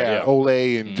by. Yeah, right,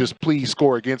 Olay, and just please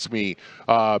score against me.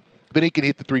 Then he can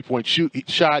hit the three-point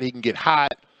shot. He can get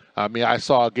hot. I mean, I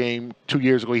saw a game 2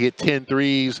 years ago. He hit 10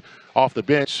 threes off the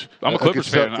bench. I'm a Clippers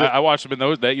fan. I watched him in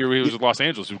that year he was in Los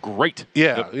Angeles. He was great.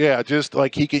 Yeah. Just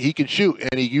like he can shoot,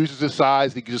 and he uses his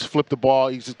size. He can just flip the ball.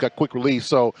 He's just got quick release.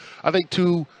 So I think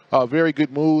two very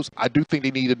good moves. I do think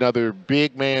they need another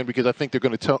big man because I think they're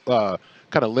going to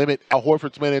kind of limit Al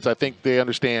Horford's minutes. I think they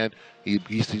understand he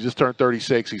just turned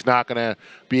 36. He's not going to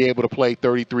be able to play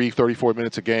 33, 34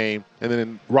 minutes a game. And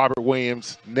then Robert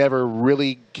Williams never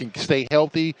really can stay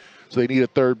healthy, so they need a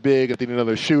third big. I think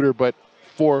another shooter. But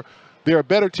they're a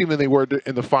better team than they were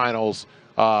in the finals.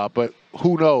 But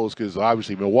who knows? Because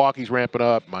obviously Milwaukee's ramping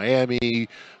up, Miami,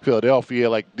 Philadelphia,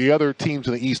 like the other teams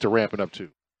in the East are ramping up too.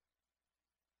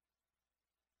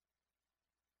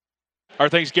 Our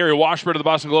thanks, Gary Washburn of the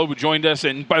Boston Globe, who joined us.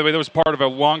 And by the way, that was part of a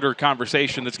longer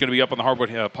conversation that's going to be up on the Hardwood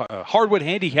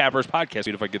Handicappers podcast,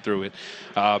 if I get through it,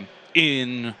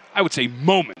 in, I would say,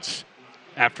 moments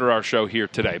after our show here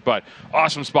today. But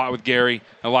awesome spot with Gary.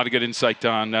 A lot of good insight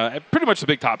on pretty much the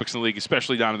big topics in the league,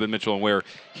 especially Donovan Mitchell and where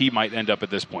he might end up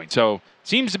at this point. So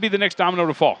seems to be the next domino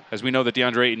to fall, as we know that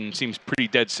DeAndre Ayton seems pretty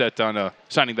dead set on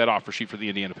signing that offer sheet for the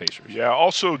Indiana Pacers. Yeah,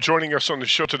 also joining us on the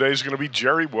show today is going to be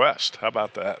Jerry West. How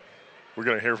about that? We're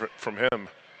going to hear from him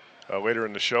later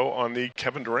in the show on the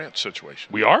Kevin Durant situation.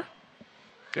 We are?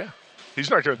 Yeah. He's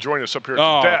not going to join us up here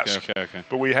at the desk. Okay.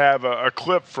 But we have a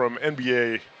clip from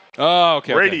NBA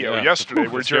radio yesterday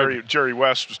where Jerry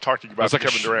West was talking about the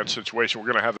Kevin Durant situation. We're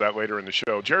going to have that later in the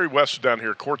show. Jerry West was down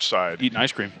here courtside. Eating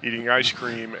ice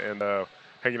cream and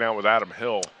hanging out with Adam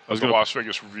Hill of the Las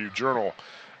Vegas Review-Journal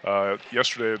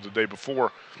yesterday or the day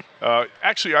before.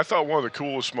 Actually, I thought one of the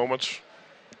coolest moments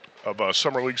of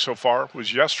Summer League so far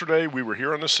was yesterday. We were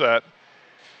here on the set,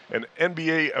 and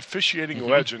NBA officiating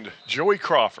legend Joey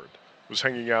Crawford was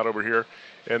hanging out over here.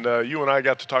 And you and I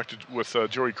got to talk with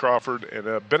Joey Crawford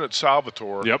and Bennett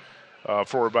Salvatore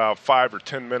for about 5 or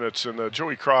 10 minutes. And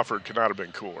Joey Crawford could not have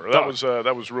been cooler.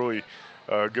 That was really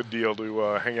a good deal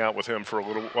to hang out with him for a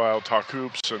little while, talk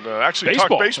hoops, and actually talk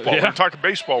baseball. Yeah. We talked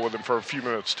baseball with him for a few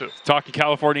minutes, too. Talking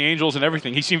California Angels and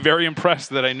everything. He seemed very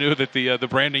impressed that I knew that the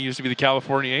branding used to be the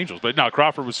California Angels. But no,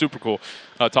 Crawford was super cool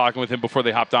talking with him before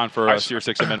they hopped on for Series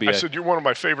 6 of NBA. I said, you're one of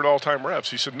my favorite all-time refs.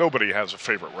 He said, nobody has a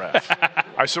favorite ref.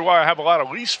 I said, well, I have a lot of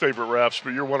least favorite refs,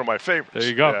 but you're one of my favorites. There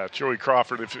you go. Yeah, Joey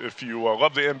Crawford. If you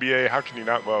love the NBA, how can you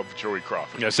not love Joey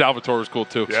Crawford? Yeah, Salvatore was cool,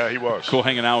 too. Yeah, he was. Cool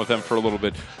hanging out with them for a little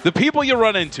bit. The people you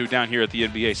run into down here at the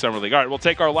NBA Summer League. All right, we'll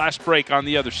take our last break on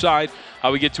the other side.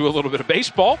 We get to a little bit of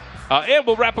baseball. And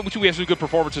we'll wrap up with we have some good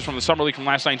performances from the Summer League from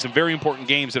last night and some very important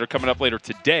games that are coming up later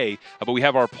today. But we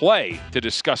have our play to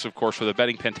discuss, of course, for the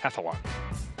betting pentathlon.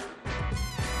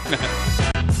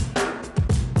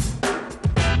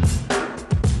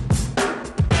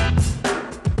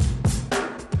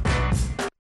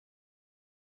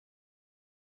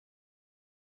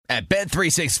 At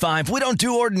Bet365, we don't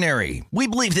do ordinary. We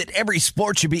believe that every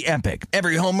sport should be epic.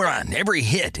 Every home run, every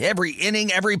hit, every inning,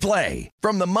 every play.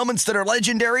 From the moments that are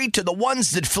legendary to the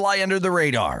ones that fly under the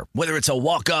radar. Whether it's a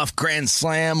walk-off grand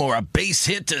slam or a base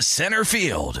hit to center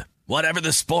field. Whatever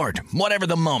the sport, whatever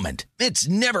the moment. It's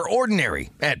never ordinary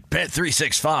at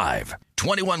Bet365.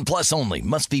 21 plus only.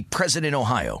 Must be present in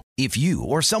Ohio. If you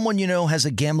or someone you know has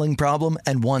a gambling problem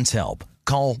and wants help,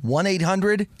 call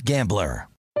 1-800-GAMBLER.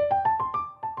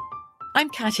 I'm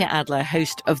Katya Adler,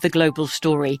 host of The Global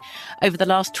Story. Over the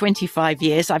last 25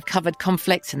 years, I've covered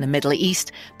conflicts in the Middle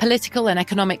East, political and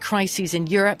economic crises in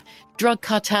Europe, drug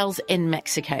cartels in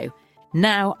Mexico.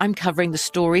 Now I'm covering the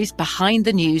stories behind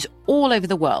the news all over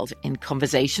the world in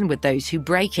conversation with those who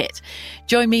break it.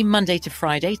 Join me Monday to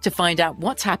Friday to find out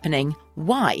what's happening,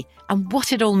 why, and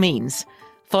what it all means.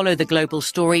 Follow The Global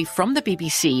Story from the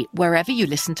BBC wherever you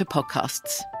listen to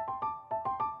podcasts.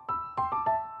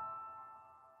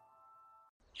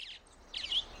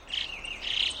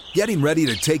 Getting ready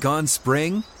to take on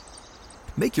spring?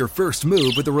 Make your first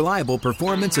move with the reliable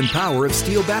performance and power of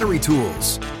Steel battery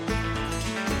tools.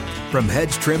 From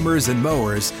hedge trimmers and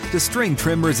mowers to string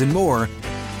trimmers and more,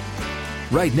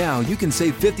 right now you can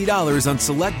save $50 on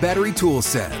select battery tool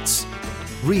sets.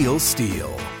 Real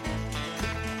STIHL.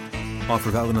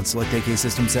 Offer valid on select AK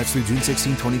system sets through June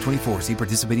 16, 2024. See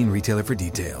participating retailer for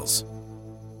details.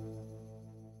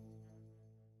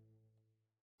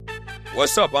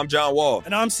 What's up? I'm John Wall.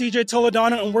 And I'm CJ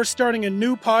Toledano, and we're starting a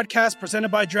new podcast presented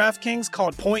by DraftKings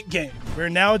called Point Game. We're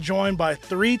now joined by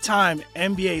three-time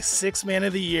NBA Sixth Man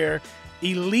of the Year,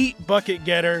 elite bucket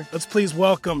getter. Let's please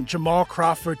welcome Jamal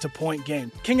Crawford to Point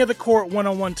Game. King of the Court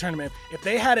one-on-one tournament. If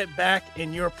they had it back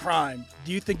in your prime,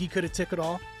 do you think you could have took it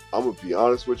all? I'm going to be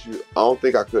honest with you. I don't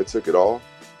think I could have took it all,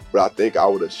 but I think I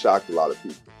would have shocked a lot of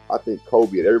people. I think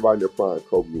Kobe and everybody in their prime,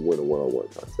 Kobe would win a one-on-one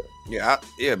contest. Yeah,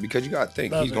 because you got to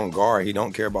think. He's going to guard. He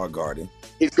don't care about guarding.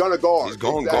 He's going to guard. He's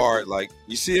going to guard. Like,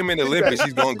 you see him in the Olympics,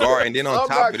 he's going to guard. And then on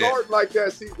top of that. I'm not guarding like that,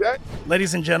 CJ.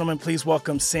 Ladies and gentlemen, please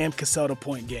welcome Sam Cassell to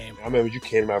Point Game. I remember you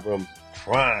came out from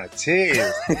crying,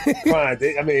 tears,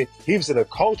 crying. I mean, he was in a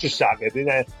culture shock. And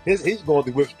then he's going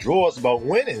through withdrawals about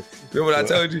winning. Remember what I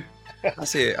told you? I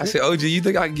said, OG, you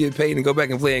think I can get paid and go back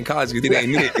and play in college because it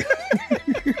ain't it?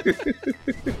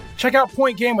 Check out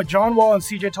Point Game with John Wall and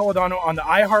CJ Toledano on the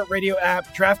iHeartRadio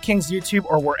app, DraftKings YouTube,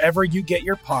 or wherever you get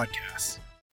your podcasts.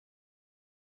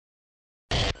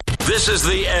 This is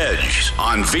The Edge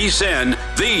on VSiN,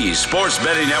 the Sports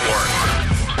Betting Network.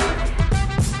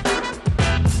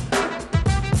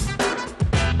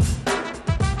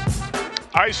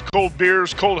 Ice cold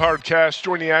beers, cold hard cash.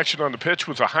 Join the action on the pitch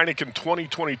with the Heineken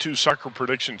 2022 Soccer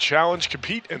Prediction Challenge.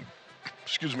 Compete in,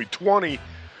 20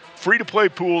 free-to-play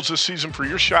pools this season for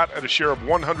your shot at a share of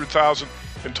 $100,000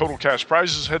 in total cash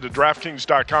prizes. Head to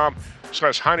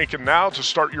DraftKings.com/Heineken now to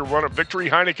start your run of victory.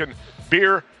 Heineken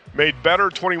beer made better,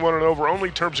 21 and over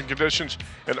only. Terms and conditions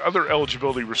and other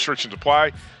eligibility restrictions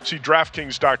apply. See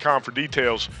DraftKings.com for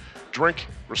details. Drink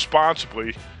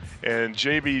responsibly. And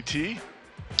JBT,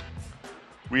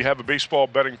 we have a baseball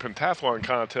betting pentathlon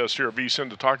contest here at VSiN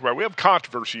to talk about. We have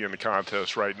controversy in the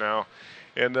contest right now.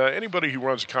 And anybody who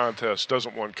runs a contest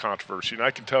doesn't want controversy. And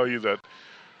I can tell you that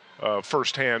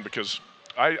firsthand because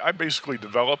I basically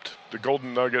developed the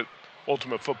Golden Nugget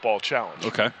Ultimate Football Challenge.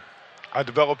 Okay. I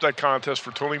developed that contest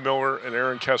for Tony Miller and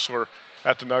Aaron Kessler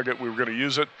at the Nugget. We were going to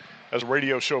use it as a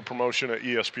radio show promotion at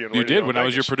ESPN Radio. You did when I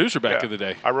was your producer back in the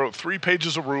day. I wrote 3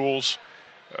 pages of rules,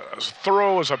 as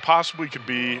thorough as I possibly could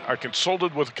be. I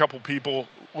consulted with a couple people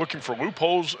looking for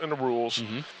loopholes in the rules,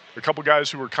 a couple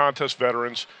guys who were contest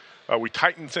veterans. We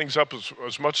tightened things up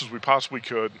as much as we possibly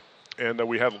could, and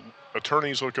we had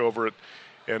attorneys look over it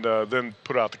and then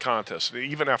put out the contest. And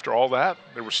even after all that,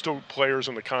 there were still players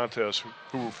in the contest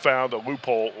who found a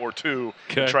loophole or two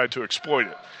and tried to exploit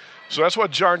it. So that's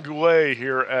what John Goulet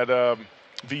here at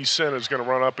VSiN is going to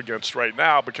run up against right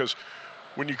now, because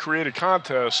when you create a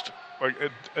contest,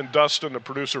 and Dustin, the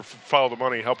producer, Follow the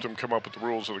Money, helped him come up with the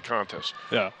rules of the contest.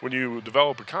 Yeah. When you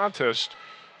develop a contest,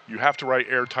 you have to write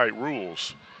airtight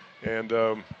rules. And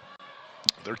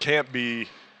there can't be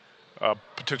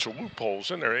potential loopholes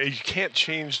in there. You can't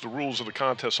change the rules of the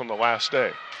contest on the last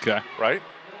day. Okay. Right?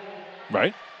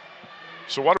 Right.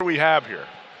 So what do we have here?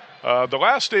 The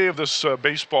last day of this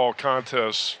baseball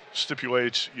contest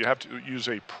stipulates you have to use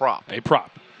a prop. A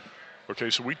prop. Okay,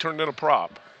 so we turned in a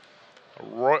prop.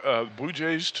 Blue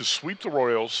Jays to sweep the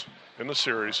Royals in the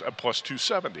series at plus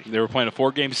 270. They were playing a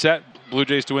 4-game set. Blue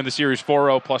Jays to win the series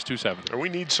 4-0 plus 270. And we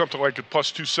need something like a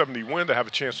plus 270 win to have a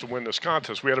chance to win this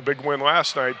contest. We had a big win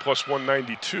last night, plus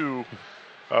 192,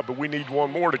 but we need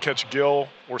one more to catch Gil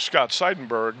or Scott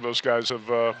Seidenberg. Those guys have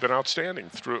been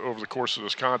outstanding over the course of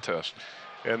this contest.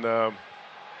 And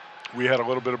we had a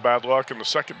little bit of bad luck in the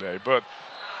second day, but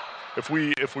if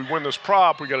we win this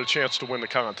prop, we got a chance to win the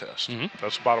contest.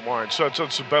 That's the bottom line. So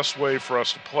that's the best way for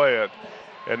us to play it.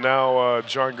 And now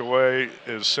John Goulet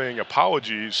is saying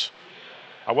apologies.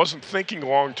 I wasn't thinking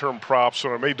long-term props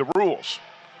when I made the rules.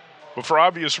 But for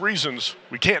obvious reasons,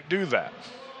 we can't do that.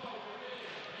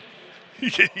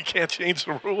 You can't change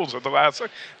the rules at the last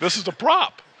second. This is a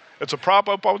prop. It's a prop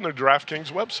up on the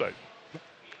DraftKings website.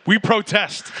 We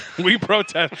protest. We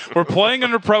protest. We're playing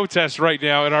under protest right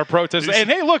now in our protest. And,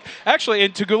 hey, look, actually,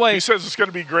 to Goulet. He says it's going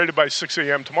to be graded by 6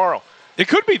 a.m. tomorrow. It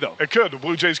could be, though. It could. The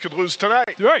Blue Jays could lose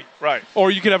tonight. Right. Right.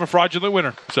 Or you could have a fraudulent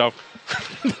winner. So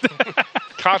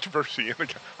controversy.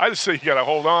 I just say you got to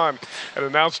hold on and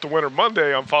announce the winner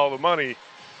Monday on Follow the Money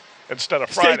instead of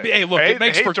Friday. Hey, look, it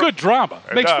makes for good drama.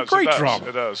 It makes for great drama.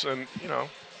 It does. And,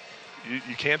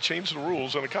 you can't change the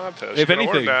rules in a contest. If You're gonna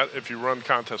anything, learn that if you run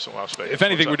contests in Las Vegas. If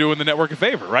anything, we're doing the network a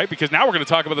favor, right? Because now we're going to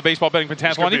talk about the baseball betting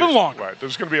pentathlon even longer. Right.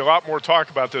 There's going to be a lot more talk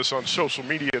about this on social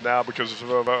media now because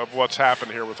of what's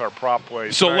happened here with our prop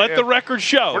plays. So let the record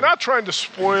show. We're not trying to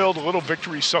spoil the little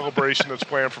victory celebration that's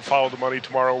planned for Follow the Money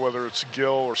tomorrow, whether it's Gil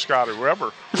or Scott or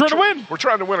whoever. We're trying to win. We're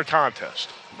trying to win a contest.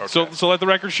 Okay. So let the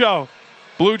record show.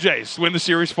 Blue Jays win the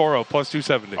series 4-0 plus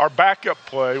 270. Our backup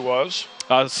play was?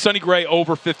 Sonny Gray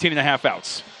over 15.5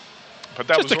 outs. But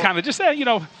that just was to kind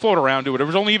of float around, do it. It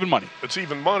was only even money. It's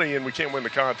even money, and we can't win the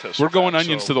contest. We're going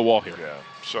onions to the wall here. Yeah.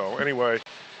 So anyway,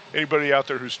 anybody out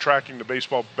there who's tracking the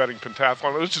baseball betting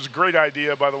pentathlon, this is a great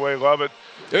idea, by the way. Love it.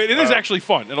 It is actually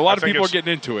fun, and a lot of people are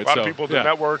getting into it. A lot of people in the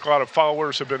network, a lot of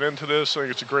followers have been into this. I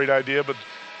think it's a great idea, but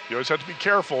you always have to be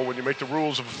careful when you make the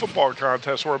rules of a football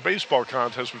contest or a baseball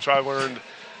contest, which I learned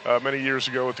many years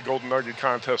ago with the Golden Nugget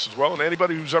contest as well. And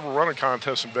anybody who's ever run a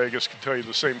contest in Vegas can tell you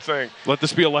the same thing. Let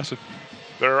this be a lesson.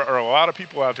 There are a lot of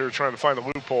people out there trying to find a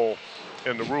loophole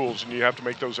in the rules, and you have to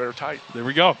make those airtight. There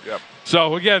we go. Yep.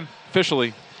 So, again,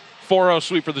 officially, 4-0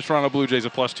 sweep for the Toronto Blue Jays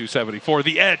at plus 270 for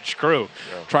the Edge crew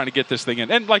trying to get this thing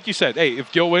in. And like you said, hey,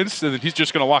 if Gil wins, then he's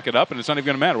just going to lock it up, and it's not even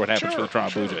going to matter what happens for the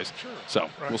Toronto Blue Jays. So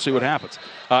we'll see what happens.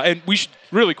 And we should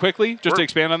really quickly, just to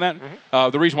expand on that,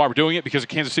 the reason why we're doing it, because the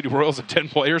Kansas City Royals have 10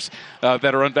 players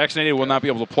that are unvaccinated will not be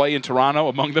able to play in Toronto.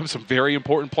 Among them, some very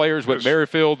important players, Whit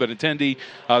Merrifield, Benintendi.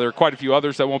 There are quite a few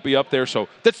others that won't be up there. So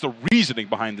that's the reasoning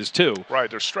behind this, too. Right.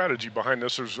 There's strategy behind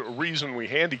this. There's a reason we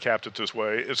handicapped it this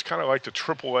way. It's kind of like the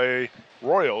AAA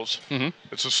Royals.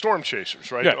 It's the Storm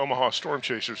Chasers, right? Yeah. The Omaha Storm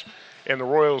Chasers. And the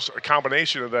Royals, a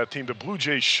combination of that team. The Blue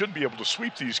Jays should be able to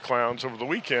sweep these clowns over the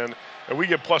weekend, and we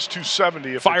get plus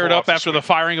 270 if fired up after the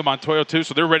firing of Montoya, too,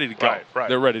 so they're ready to go. Right.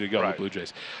 They're ready to go, the Blue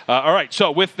Jays. All right,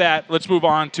 so with that, let's move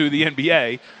on to the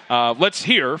NBA. Let's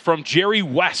hear from Jerry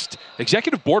West,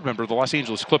 executive board member of the Los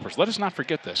Angeles Clippers. Let us not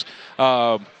forget this.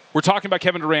 We're talking about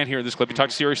Kevin Durant here in this clip. He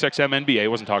talked to SiriusXM NBA. He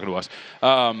wasn't talking to us.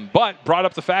 But brought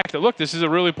up the fact that, look, this is a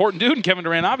really important dude, and Kevin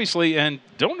Durant, obviously, and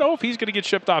don't know if he's going to get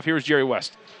shipped off. Here's Jerry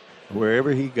West.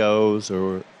 Wherever he goes,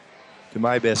 or to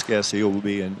my best guess, he will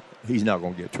be, and he's not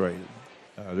going to get traded.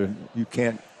 You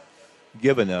can't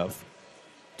give enough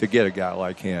to get a guy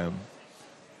like him.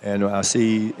 And I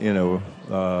see,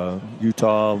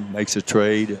 Utah makes a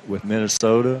trade with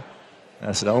Minnesota.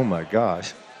 I said, oh, my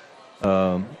gosh.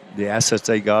 The assets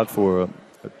they got for a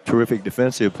terrific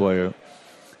defensive player,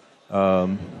 what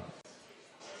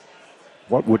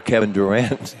would Kevin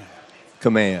Durant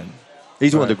command?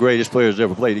 He's one of the greatest players to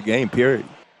ever play the game, period.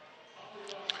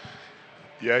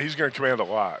 Yeah, he's going to command a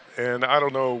lot. And I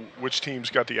don't know which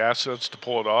team's got the assets to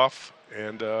pull it off.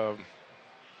 And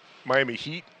Miami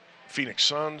Heat, Phoenix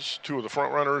Suns, two of the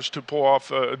front runners to pull off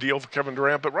a deal for Kevin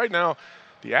Durant. But right now,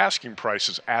 the asking price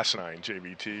is asinine,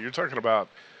 JVT. You're talking about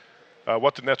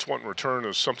what the Nets want in return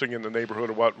is something in the neighborhood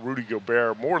of what Rudy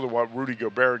Gobert, more than what Rudy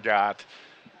Gobert got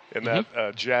in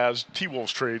that Jazz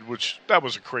T-Wolves trade, which that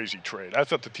was a crazy trade. I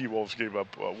thought the T-Wolves gave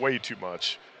up way too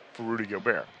much for Rudy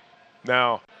Gobert.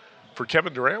 Now, for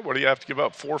Kevin Durant, what do you have to give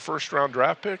up? 4 first-round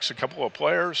draft picks, a couple of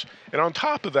players, and on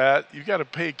top of that, you got to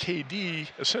pay KD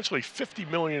essentially $50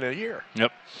 million a year.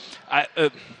 Yep.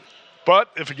 But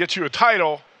if it gets you a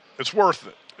title, it's worth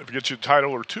it. If it gets you a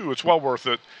title or two, it's well worth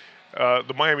it.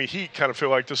 The Miami Heat kind of feel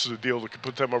like this is a deal that could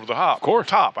put them over the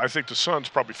top. I think the Suns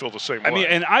probably feel the same way. I mean,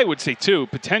 and I would say, too,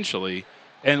 potentially,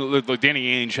 and look,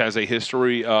 Danny Ainge has a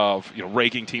history of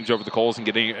raking teams over the coals and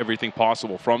getting everything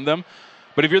possible from them.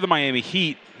 But if you're the Miami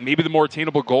Heat, maybe the more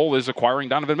attainable goal is acquiring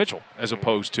Donovan Mitchell as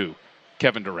opposed to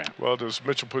Kevin Durant. Well, does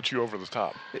Mitchell put you over the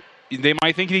top? They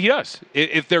might think he does.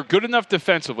 If they're good enough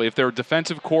defensively, if their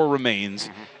defensive core remains,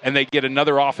 and they get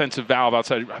another offensive valve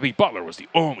outside. I mean, Butler was the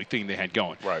only thing they had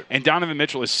going. Right. And Donovan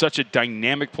Mitchell is such a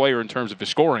dynamic player in terms of his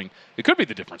scoring. It could be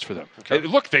the difference for them. Okay.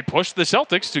 Look, they pushed the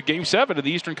Celtics to Game 7 of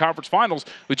the Eastern Conference Finals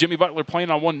with Jimmy Butler playing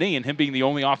on one knee and him being the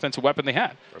only offensive weapon they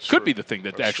had. Could be the thing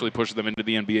that actually pushes them into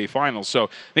the NBA Finals. So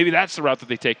maybe that's the route that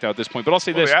they take now at this point. But I'll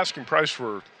say this. The asking price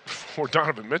for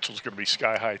Donovan Mitchell is going to be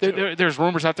sky high, too. There's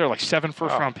rumors out there like 7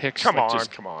 first-round picks. Come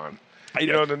on.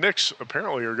 The Knicks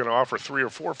apparently are going to offer 3 or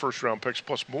 4 first-round picks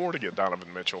plus more to get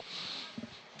Donovan Mitchell.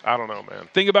 I don't know, man.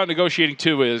 Thing about negotiating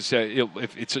too is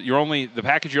if it's the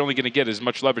package you're only going to get as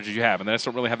much leverage as you have, and the Nets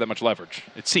don't really have that much leverage.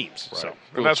 It seems. Right. So,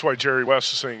 and that's why Jerry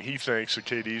West is saying he thinks that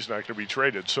KD's not going to be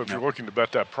traded. So if you're looking to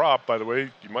bet that prop, by the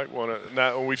way, you might want to.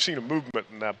 Now we've seen a movement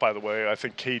in that. By the way, I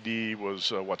think KD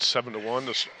was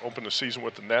 7-1 to open the season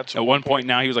with the Nets. At one point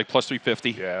now he was like plus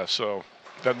 350. Yeah, so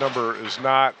that number is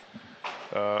not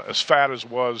as fat as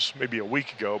it was maybe a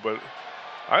week ago, but.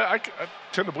 I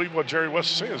tend to believe what Jerry West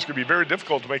is saying. It's going to be very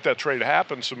difficult to make that trade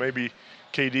happen, so maybe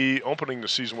KD opening the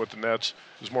season with the Nets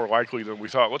is more likely than we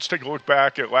thought. Let's take a look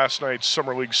back at last night's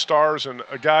Summer League stars and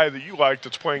a guy that you like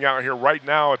that's playing out here right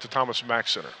now at the Thomas Mack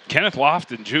Center. Kenneth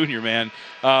Lofton Jr., man.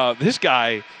 This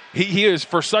guy, he is,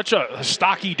 for such a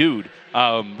stocky dude,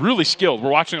 really skilled.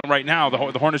 We're watching him right now. The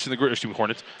Hornets and the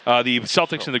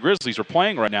Celtics and the Grizzlies are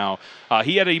playing right now.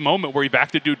 He had a moment where he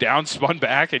backed the dude down, spun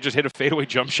back, and just hit a fadeaway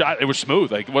jump shot. It was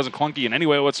smooth. Like, it wasn't clunky in any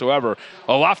way whatsoever.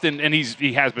 Lofton, and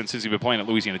he has been since he's been playing at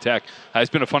Louisiana Tech. He's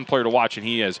been a fun player to watch, and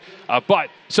he is. But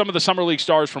some of the Summer League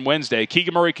stars from Wednesday,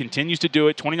 Keegan Murray continues to do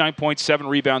it, 29 points, 7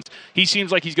 rebounds. He seems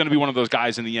like he's going to be one of those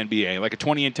guys in the NBA, like a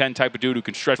 20-10 type of dude who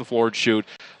can stretch the floor and shoot,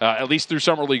 at least through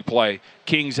Summer League play.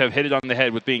 Kings have hit it on the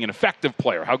head with being an effective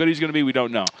player. How good he's going to be, we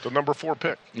don't know. The number 4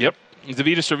 pick. Yep.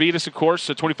 Zavitas Servitas, of course,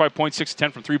 25 points,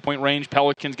 6-10 from three-point range.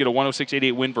 Pelicans get a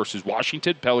 106-88 win versus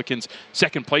Washington. Pelicans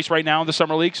second place right now in the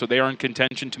Summer League, so they are in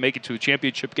contention to make it to a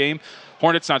championship game.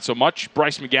 Hornets, not so much.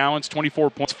 Bryce McGowan's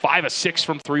 24 points, 5 of 6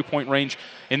 from three-point range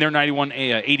in their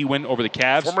 91-80 win over the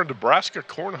Cavs. Former Nebraska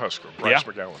Cornhusker, Bryce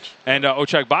McGowan's. And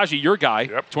Ochai Agbaji, your guy,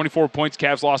 24 points.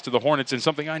 Cavs lost to the Hornets, and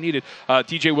something I needed.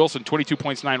 TJ Wilson, 22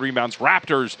 points, 9 rebounds.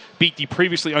 Raptors beat the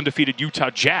previously undefeated Utah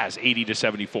Jazz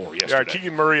 80-74 yesterday. Yeah,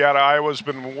 Keegan Murray out of Iowa has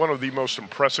been one of the most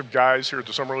impressive guys here at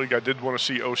the Summer League. I did want to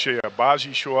see Ochai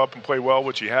Agbaji show up and play well,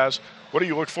 which he has. What do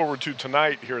you look forward to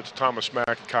tonight here at the Thomas Mack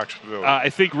at Cox Pavilion? I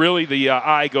think really the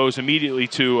eye goes immediately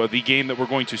to the game that we're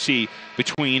going to see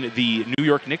between the New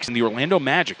York Knicks and the Orlando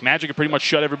Magic. Magic have pretty much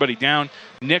shut everybody down.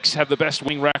 Knicks have the best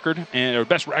winning record or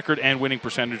best record and winning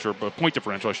percentage, or point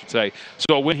differential, I should say.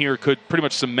 So a win here could pretty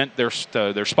much cement their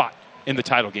spot in the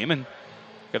title game, and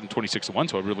got them 26-1,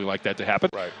 so I'd really like that to happen.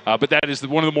 Right. But that is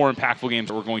one of the more impactful games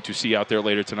that we're going to see out there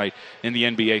later tonight in the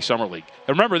NBA Summer League.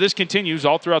 And remember, this continues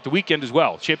all throughout the weekend as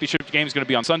well. Championship game is going to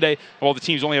be on Sunday. While the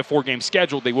teams only have 4 games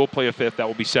scheduled, they will play a 5th. That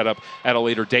will be set up at a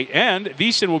later date. And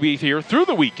VSiN will be here through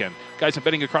the weekend. Guys, I'm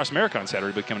Betting Across America on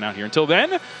Saturday, but coming out here. Until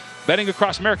then, Betting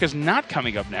Across America is not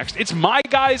coming up next. It's My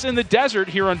Guys in the Desert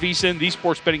here on VSiN, the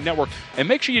Sports Betting Network. And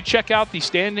make sure you check out the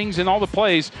standings and all the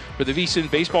plays for the VSiN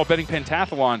Baseball Betting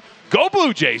Pentathlon. Go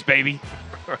Blue Jays, baby!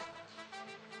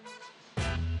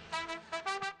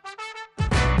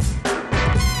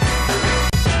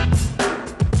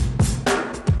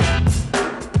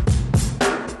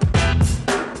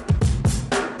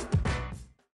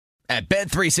 At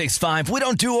Bet365, we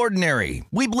don't do ordinary.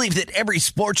 We believe that every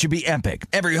sport should be epic.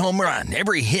 Every home run,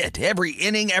 every hit, every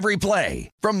inning, every play.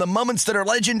 From the moments that are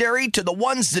legendary to the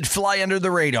ones that fly under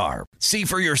the radar. See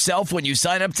for yourself when you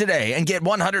sign up today and get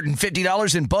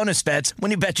 $150 in bonus bets when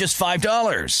you bet just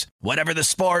 $5. Whatever the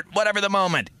sport, whatever the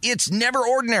moment, it's never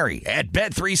ordinary at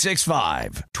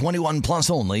Bet365. 21 plus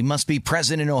only. Must be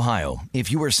present in Ohio.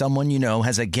 If you or someone you know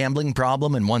has a gambling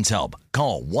problem and wants help,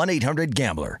 call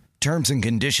 1-800-GAMBLER. Terms and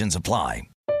conditions apply.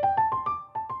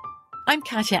 I'm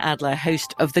Katya Adler,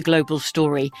 host of The Global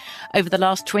Story. Over the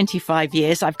last 25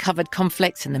 years, I've covered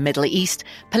conflicts in the Middle East,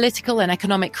 political and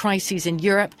economic crises in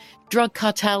Europe, drug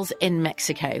cartels in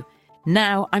Mexico.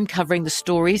 Now I'm covering the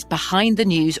stories behind the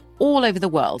news all over the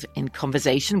world in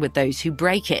conversation with those who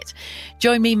break it.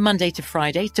 Join me Monday to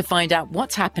Friday to find out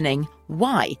what's happening,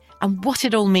 why, and what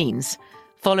it all means.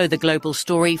 Follow The Global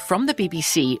Story from the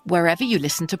BBC wherever you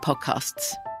listen to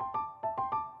podcasts.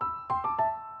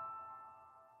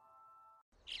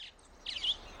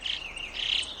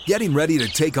 Getting ready to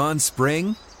take on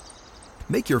spring?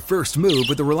 Make your first move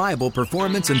with the reliable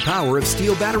performance and power of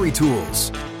Steel battery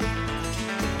tools.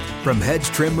 From hedge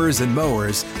trimmers and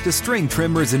mowers to string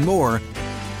trimmers and more,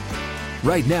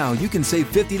 right now you can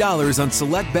save $50 on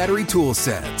select battery tool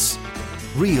sets.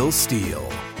 Real Steel.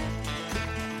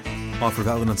 Offer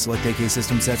valid on select AK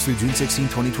system sets through June 16,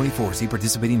 2024. See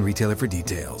participating retailer for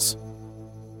details.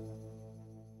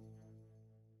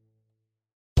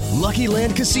 Lucky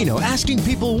Land Casino, asking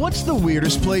people, what's the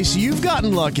weirdest place you've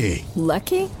gotten lucky?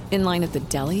 Lucky? In line at the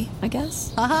deli, I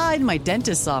guess? Aha, in my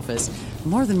dentist's office.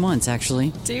 More than once,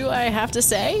 actually. Do I have to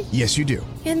say? Yes, you do.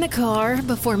 In the car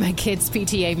before my kids'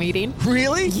 PTA meeting.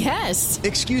 Really? Yes.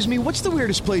 Excuse me, what's the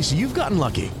weirdest place you've gotten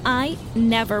lucky? I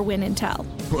never win and tell.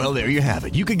 Well, there you have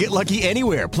it. You can get lucky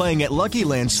anywhere, playing at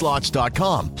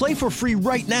LuckyLandSlots.com. Play for free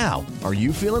right now. Are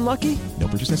you feeling lucky? No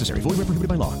purchase necessary. Void where prohibited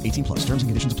by law. 18 plus. Terms and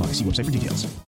conditions apply. See website for details.